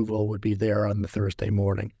the approval would be there on the Thursday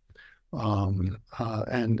morning. and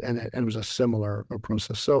it was a similar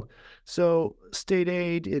process. So state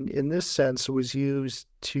aid in this sense was used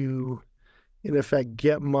to, in effect,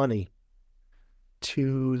 get money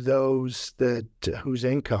to those whose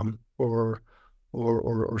income or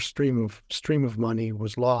stream of money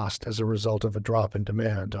was lost as a result of a drop in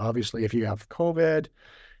demand. Obviously, if you have COVID,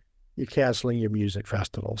 you're canceling your music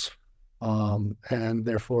festivals. And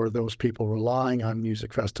therefore, those people relying on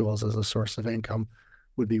music festivals as a source of income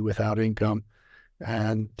would be without income.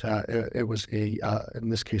 And it was, in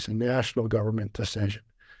this case, a national government decision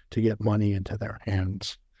to get money into their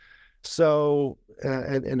hands. So,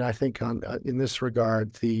 and I think in this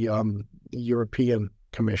regard, the European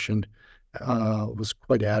Commission was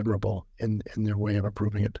quite admirable in their way of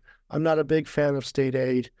approving it. I'm not a big fan of state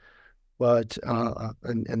aid, but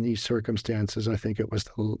in these circumstances, I think it was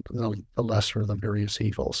the lesser of the various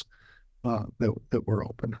evils that were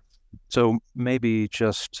open. So maybe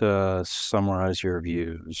just to summarize your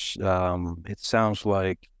views, it sounds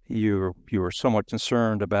like you were somewhat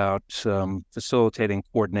concerned about facilitating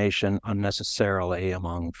coordination unnecessarily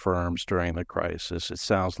among firms during the crisis. It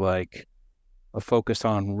sounds like a focus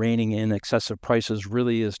on reining in excessive prices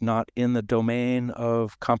really is not in the domain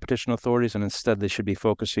of competition authorities, and instead they should be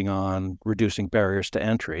focusing on reducing barriers to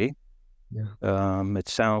entry. Yeah. It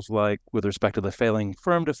sounds like with respect to the failing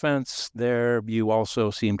firm defense, there you also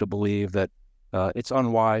seem to believe that it's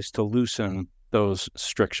unwise to loosen those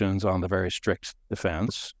restrictions on the very strict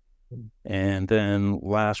defense. And then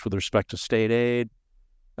last, with respect to state aid,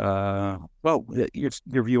 your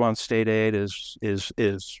view on state aid is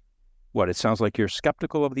what? It sounds like you're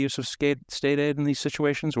skeptical of the use of state aid in these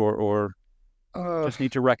situations, or just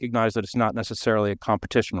need to recognize that it's not necessarily a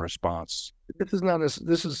competition response.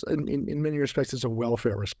 This is in many respects is a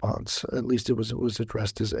welfare response. At least it was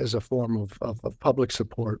addressed as a form of public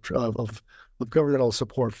support of governmental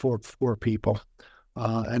support for people,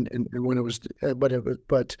 and when it was but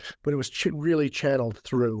it was really channeled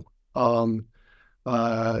through the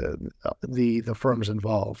firms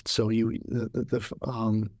involved. So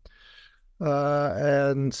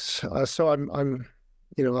so I'm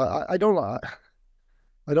I don't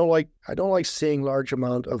like seeing large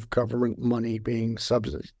amount of government money being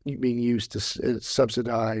used to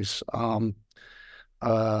subsidize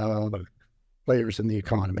players in the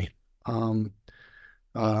economy. I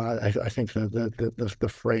think the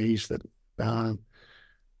phrase that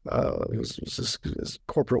is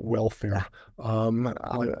corporate welfare. I'm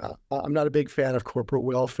not a big fan of corporate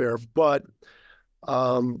welfare, but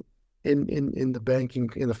in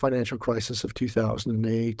the financial crisis of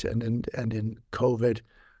 2008 and in COVID,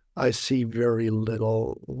 I see very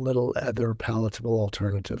little other palatable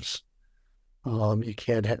alternatives. You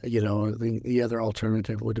can't, the other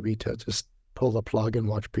alternative would be to just pull the plug and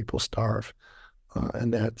watch people starve,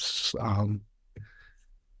 and that's a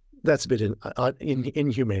bit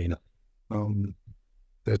inhumane,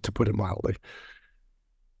 to put it mildly.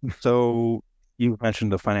 So you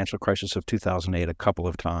mentioned the financial crisis of 2008 a couple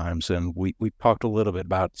of times, and we talked a little bit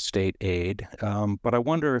about state aid, but I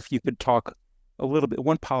wonder if you could talk a little bit.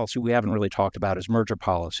 One policy we haven't really talked about is merger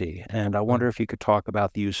policy, and I wonder if you could talk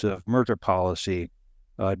about the use of merger policy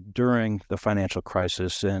during the financial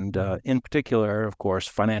crisis, and in particular, of course,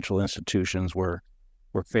 financial institutions were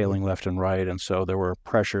failing left and right, and so there were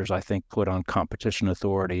pressures, I think, put on competition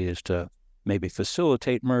authorities to maybe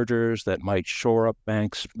facilitate mergers that might shore up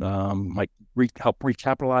banks, might help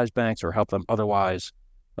recapitalize banks or help them otherwise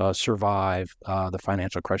survive the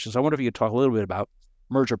financial crisis. I wonder if you could talk a little bit about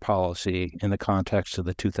merger policy in the context of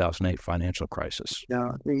the 2008 financial crisis.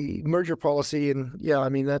 Yeah, the merger policy, and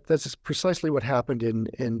that's precisely what happened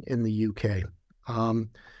in the UK.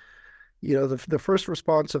 The first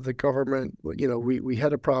response of the government, we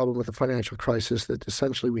had a problem with the financial crisis that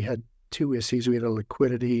essentially we had two issues. We had a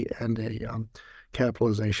liquidity and a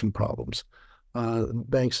capitalization problems.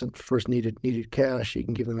 Banks at first needed cash. You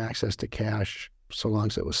can give them access to cash so long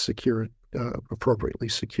as it was secured, appropriately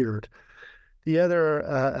secured. The other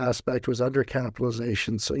aspect was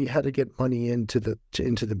undercapitalization, so you had to get money into the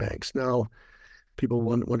banks. Now, people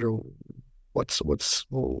wonder what's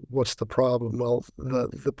the problem. Well,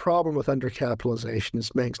 the problem with undercapitalization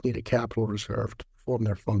is banks need a capital reserve to perform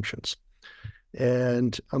their functions,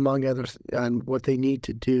 and among others, and what they need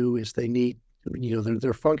to do is they need,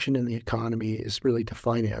 their function in the economy is really to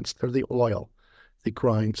finance. They're the oil that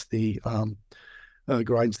grinds the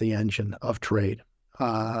engine of trade.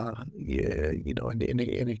 In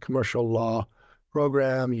a commercial law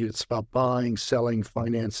program, it's about buying, selling,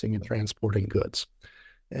 financing, and transporting goods.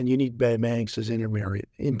 And you need banks as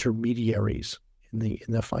intermediaries in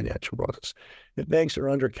the financial process. If banks are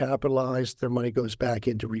undercapitalized, their money goes back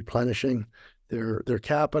into replenishing their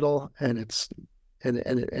capital, and it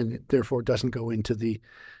therefore doesn't go into the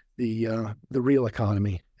real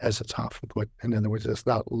economy, as it's often put. In other words, it's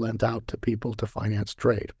not lent out to people to finance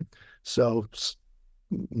trade. So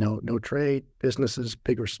no trade, businesses,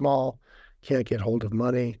 big or small, can't get hold of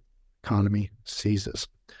money, economy seizes.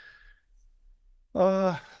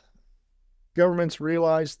 Governments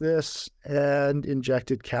realized this and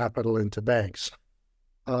injected capital into banks.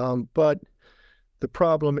 But the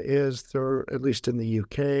problem is, at least in the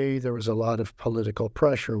UK, there was a lot of political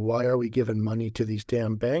pressure. Why are we giving money to these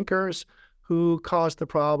damn bankers who caused the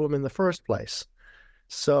problem in the first place?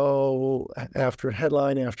 So after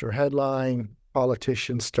headline,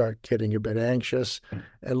 politicians start getting a bit anxious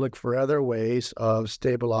and look for other ways of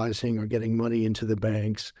stabilizing or getting money into the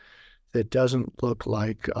banks that doesn't look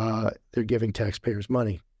like they're giving taxpayers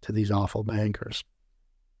money to these awful bankers.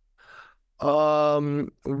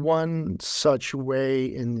 One such way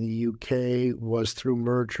in the UK was through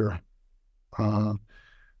merger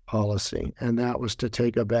policy, and that was to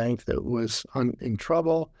take a bank that was in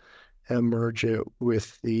trouble and merge it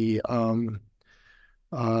with a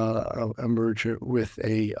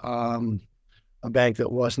bank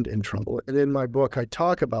that wasn't in trouble. And in my book, I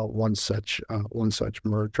talk about one such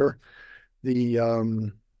merger, the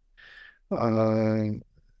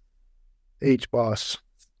HBOS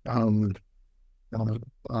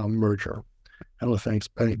merger, Halifax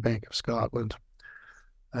Bank of Scotland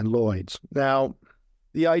and Lloyd's. Now,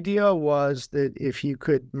 the idea was that if you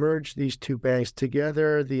could merge these two banks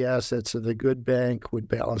together, the assets of the good bank would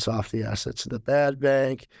balance off the assets of the bad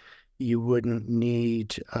bank. You wouldn't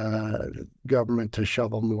need government to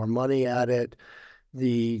shovel more money at it.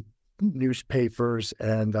 The newspapers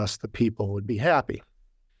and thus the people would be happy.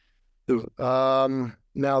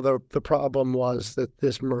 Now, the problem was that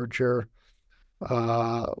this merger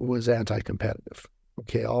was anti-competitive.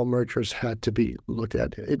 Okay, all mergers had to be looked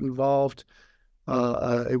at. It involved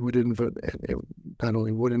it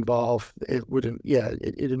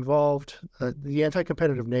involved the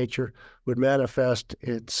anti-competitive nature would manifest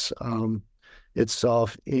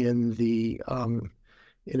itself in the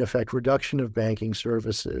in effect reduction of banking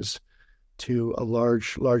services to a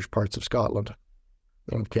large parts of Scotland.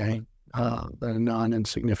 Okay, a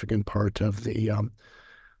non-insignificant part of the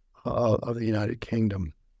United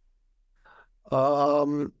Kingdom.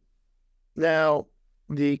 Now,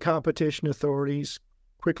 the competition authorities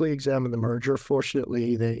quickly examined the merger.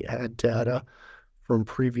 Fortunately, they had data from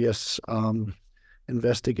previous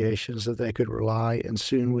investigations that they could rely, and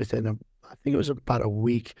soon within I think it was about a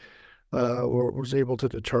week, was able to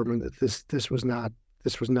determine that this was not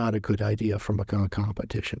a good idea from a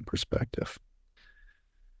competition perspective.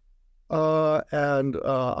 And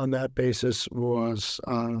on that basis was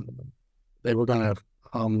they were going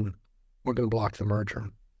to block the merger.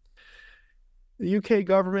 The UK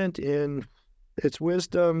government, in its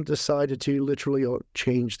wisdom, decided to literally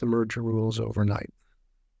change the merger rules overnight,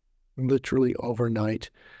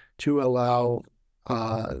 to allow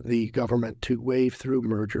the government to wave through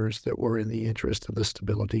mergers that were in the interest of the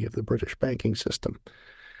stability of the British banking system.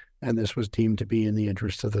 And this was deemed to be in the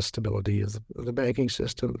interest of the stability of the banking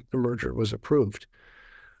system. The merger was approved.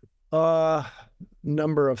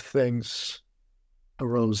 Number of things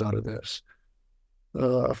arose out of this.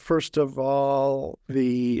 First of all,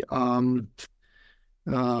 while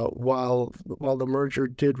the merger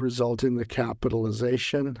did result in the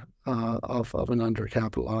capitalization of an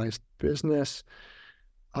undercapitalized business,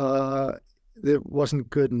 it wasn't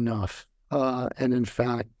good enough. And in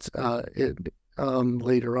fact,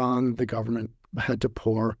 later on, the government had to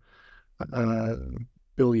pour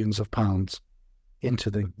billions of pounds into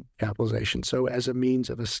the capitalization. So as a means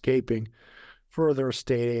of escaping further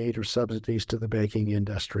state aid or subsidies to the banking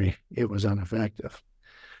industry, it was ineffective.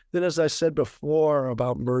 Then, as I said before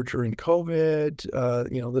about merger and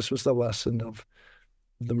COVID, this was the lesson of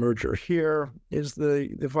the merger here, is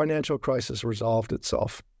the financial crisis resolved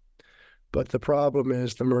itself. But the problem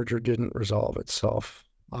is the merger didn't resolve itself.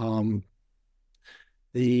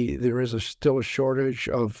 There is still a shortage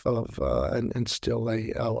and still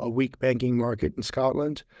a weak banking market in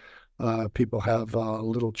Scotland. People have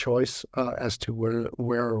little choice as to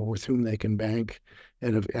where or with whom they can bank,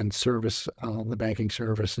 and service the banking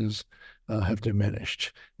services have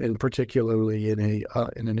diminished, and particularly in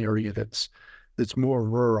an area that's more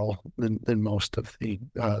rural than most of the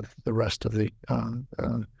rest of the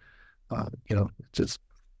it's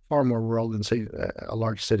far more rural than, say, a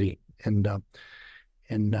large city in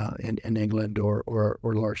England or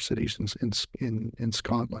large cities in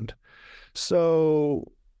Scotland.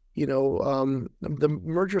 So the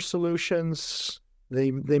merger solutions,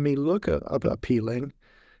 they may look appealing,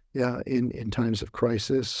 yeah, in times of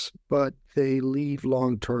crisis, but they leave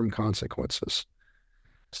long-term consequences.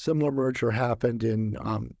 Similar merger happened in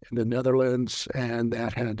the Netherlands, and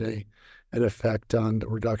that had an effect on the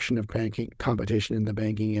reduction of banking competition in the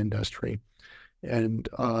banking industry. And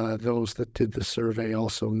those that did the survey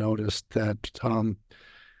also noticed that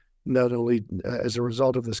not only as a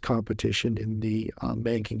result of this competition in the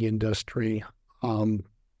banking industry,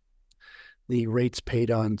 the rates paid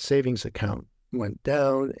on savings account went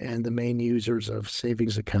down, and the main users of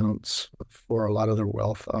savings accounts for a lot of their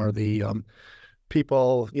wealth are the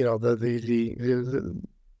people, the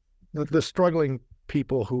struggling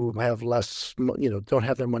people who have less, don't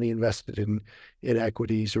have their money invested in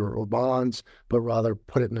equities or bonds, but rather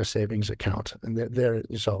put it in a savings account. And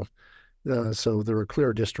so there are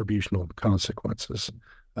clear distributional consequences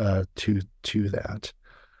to that.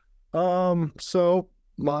 So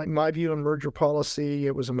my view on merger policy,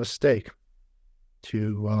 it was a mistake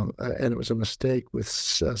and it was a mistake with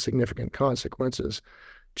significant consequences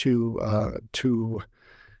to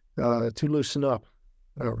loosen up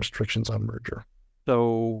restrictions on merger.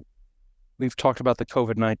 So we've talked about the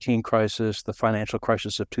COVID-19 crisis, the financial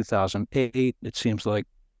crisis of 2008. It seems like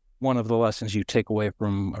one of the lessons you take away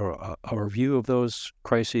from a review of those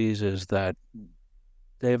crises is that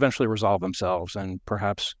they eventually resolve themselves, and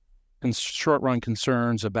perhaps short-run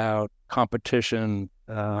concerns about competition,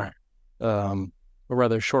 or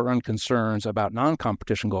rather short-run concerns about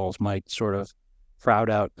non-competition goals might sort of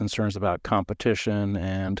crowd out concerns about competition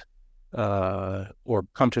and or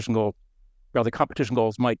competition goal. Rather, competition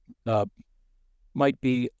goals might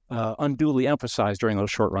be unduly emphasized during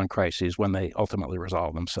those short-run crises when they ultimately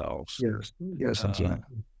resolve themselves. Yes, exactly.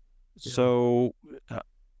 So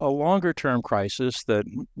a longer-term crisis that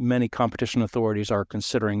many competition authorities are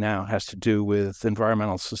considering now has to do with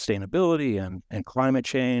environmental sustainability and climate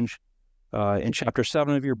change. In Chapter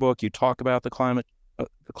 7 of your book, you talk about the climate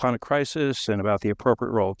crisis and about the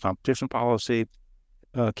appropriate role of competition policy.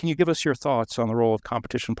 Can you give us your thoughts on the role of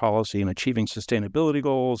competition policy in achieving sustainability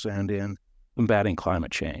goals and in combating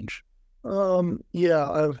climate change? I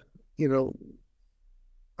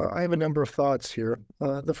have a number of thoughts here.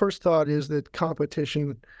 The first thought is that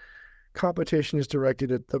competition is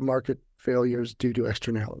directed at the market failures due to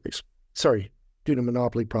externalities. Due to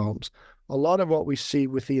monopoly problems. A lot of what we see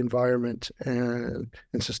with the environment and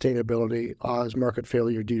sustainability is market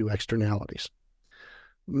failure due to externalities.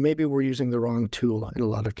 Maybe we're using the wrong tool in a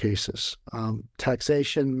lot of cases.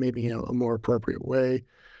 Taxation, maybe in a more appropriate way.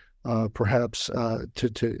 Perhaps there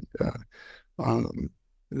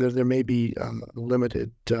may be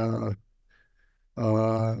limited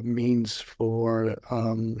means for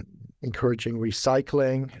encouraging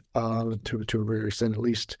recycling to a very extent,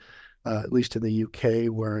 at least in the UK,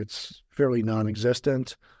 where it's fairly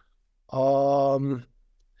non-existent.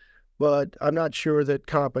 But I'm not sure that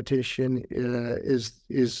competition is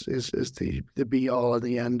the be all and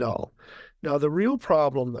the end all. Now, the real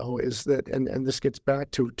problem, though, is that, and this gets back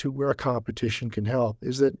to where competition can help,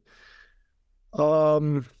 is that,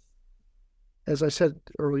 as I said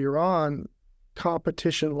earlier on,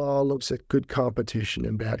 competition law looks at good competition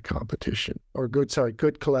and bad competition, or good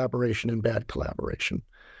collaboration and bad collaboration.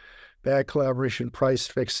 Bad collaboration, price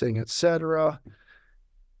fixing, etc.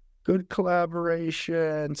 Good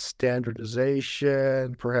collaboration,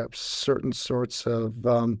 standardization, perhaps certain sorts of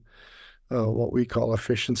what we call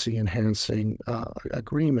efficiency-enhancing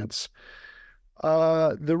agreements.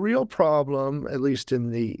 The real problem, at least in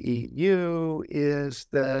the EU, is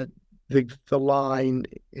that the line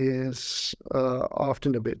is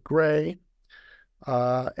often a bit gray,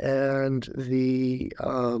 and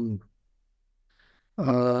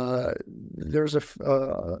there's a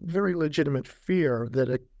very legitimate fear that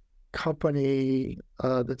a company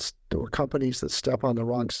or companies that step on the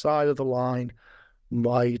wrong side of the line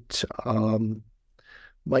might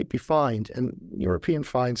be fined, and European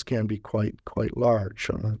fines can be quite large.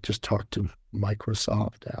 Just talk to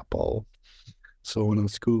Microsoft, Apple, so on,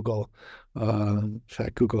 and Google. In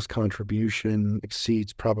fact, Google's contribution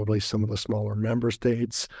exceeds probably some of the smaller member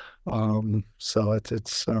states. So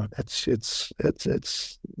it's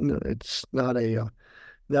not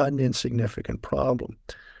an insignificant problem.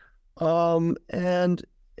 And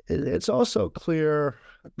it's also clear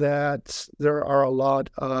that there are a lot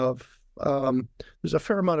of there's a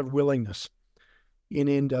fair amount of willingness in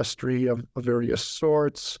industry of various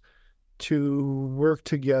sorts to work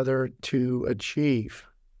together to achieve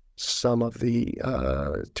some of the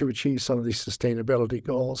sustainability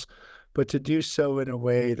goals, but to do so in a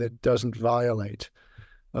way that doesn't violate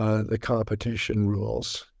the competition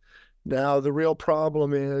rules. Now, the real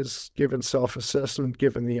problem is, given self-assessment,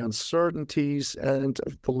 given the uncertainties and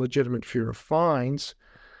the legitimate fear of fines,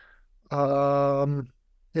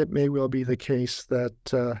 it may well be the case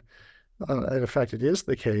that, and in fact, it is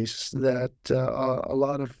the case that a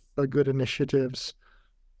lot of good initiatives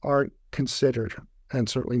aren't considered and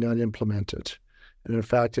certainly not implemented. And in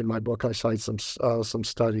fact, in my book, I cite some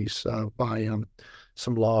studies by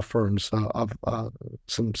some law firms of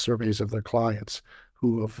some surveys of their clients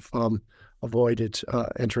who have avoided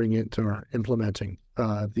entering into or implementing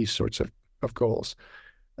these sorts of goals.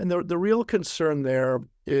 And the real concern there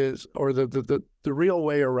is, or the real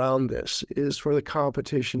way around this is for the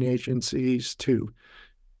competition agencies to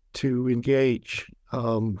engage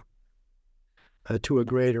to a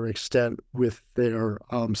greater extent with their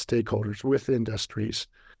stakeholders, with industries,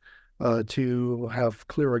 to have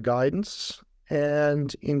clearer guidance,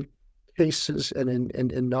 and in cases and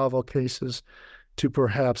in novel cases, to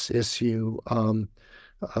perhaps issue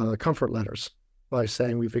comfort letters by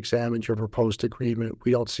saying, we've examined your proposed agreement.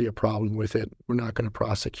 We don't see a problem with it. We're not going to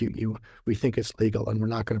prosecute you. We think it's legal, and we're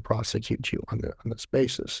not going to prosecute you on this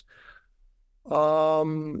basis.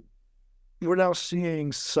 We're now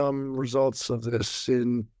seeing some results of this.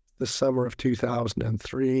 In the summer of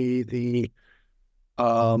 2003, the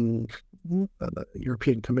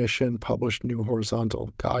European Commission published new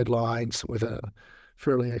horizontal guidelines with a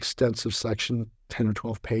fairly extensive section, 10 or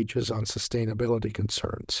 12 pages, on sustainability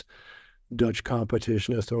concerns. Dutch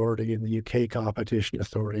Competition Authority and the UK Competition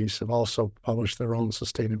Authorities have also published their own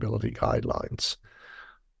sustainability guidelines.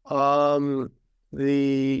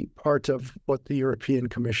 The part of what the European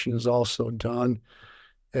Commission has also done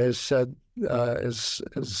is said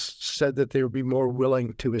that they would be more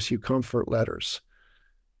willing to issue comfort letters.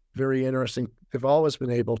 Very interesting. They've always been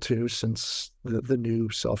able to, since the new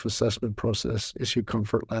self-assessment process, issue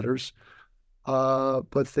comfort letters,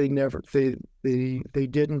 but they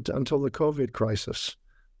didn't until the COVID crisis,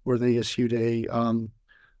 where they issued a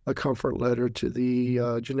comfort letter to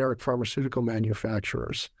the generic pharmaceutical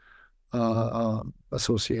manufacturers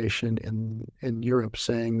association in Europe,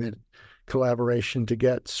 saying that collaboration to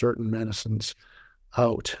get certain medicines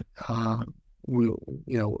out will,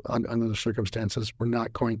 under the circumstances, we're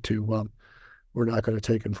not going to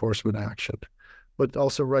take enforcement action, but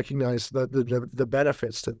also recognize that the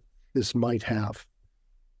benefits that this might have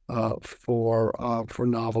for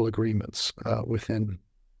novel agreements within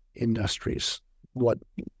industries. What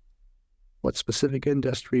specific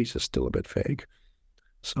industries is still a bit vague.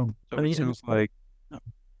 So it sounds like.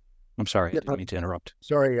 I'm sorry, I didn't mean to interrupt.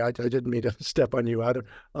 Sorry, I didn't mean to step on you either.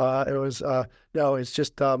 It was no. It's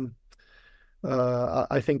just I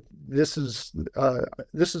think this is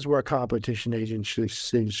where competition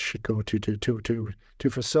agencies should go to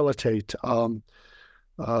facilitate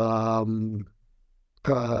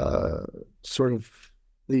sort of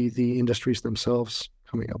the industries themselves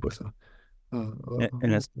coming up with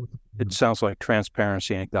and it sounds like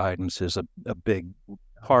transparency and guidance is a big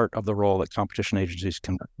part of the role that competition agencies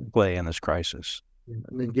can play in this crisis. And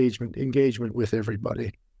engagement with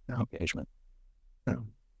everybody. Yeah. Engagement. Yeah.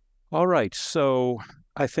 All right. So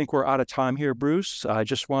I think we're out of time here, Bruce. I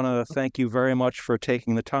just want to thank you very much for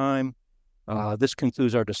taking the time. This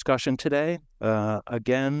concludes our discussion today.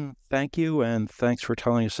 Again, thank you, and thanks for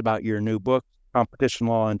telling us about your new book, Competition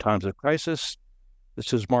Law in Times of Crisis.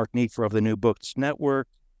 This is Mark Neefer of the New Books Network.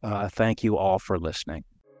 Thank you all for listening.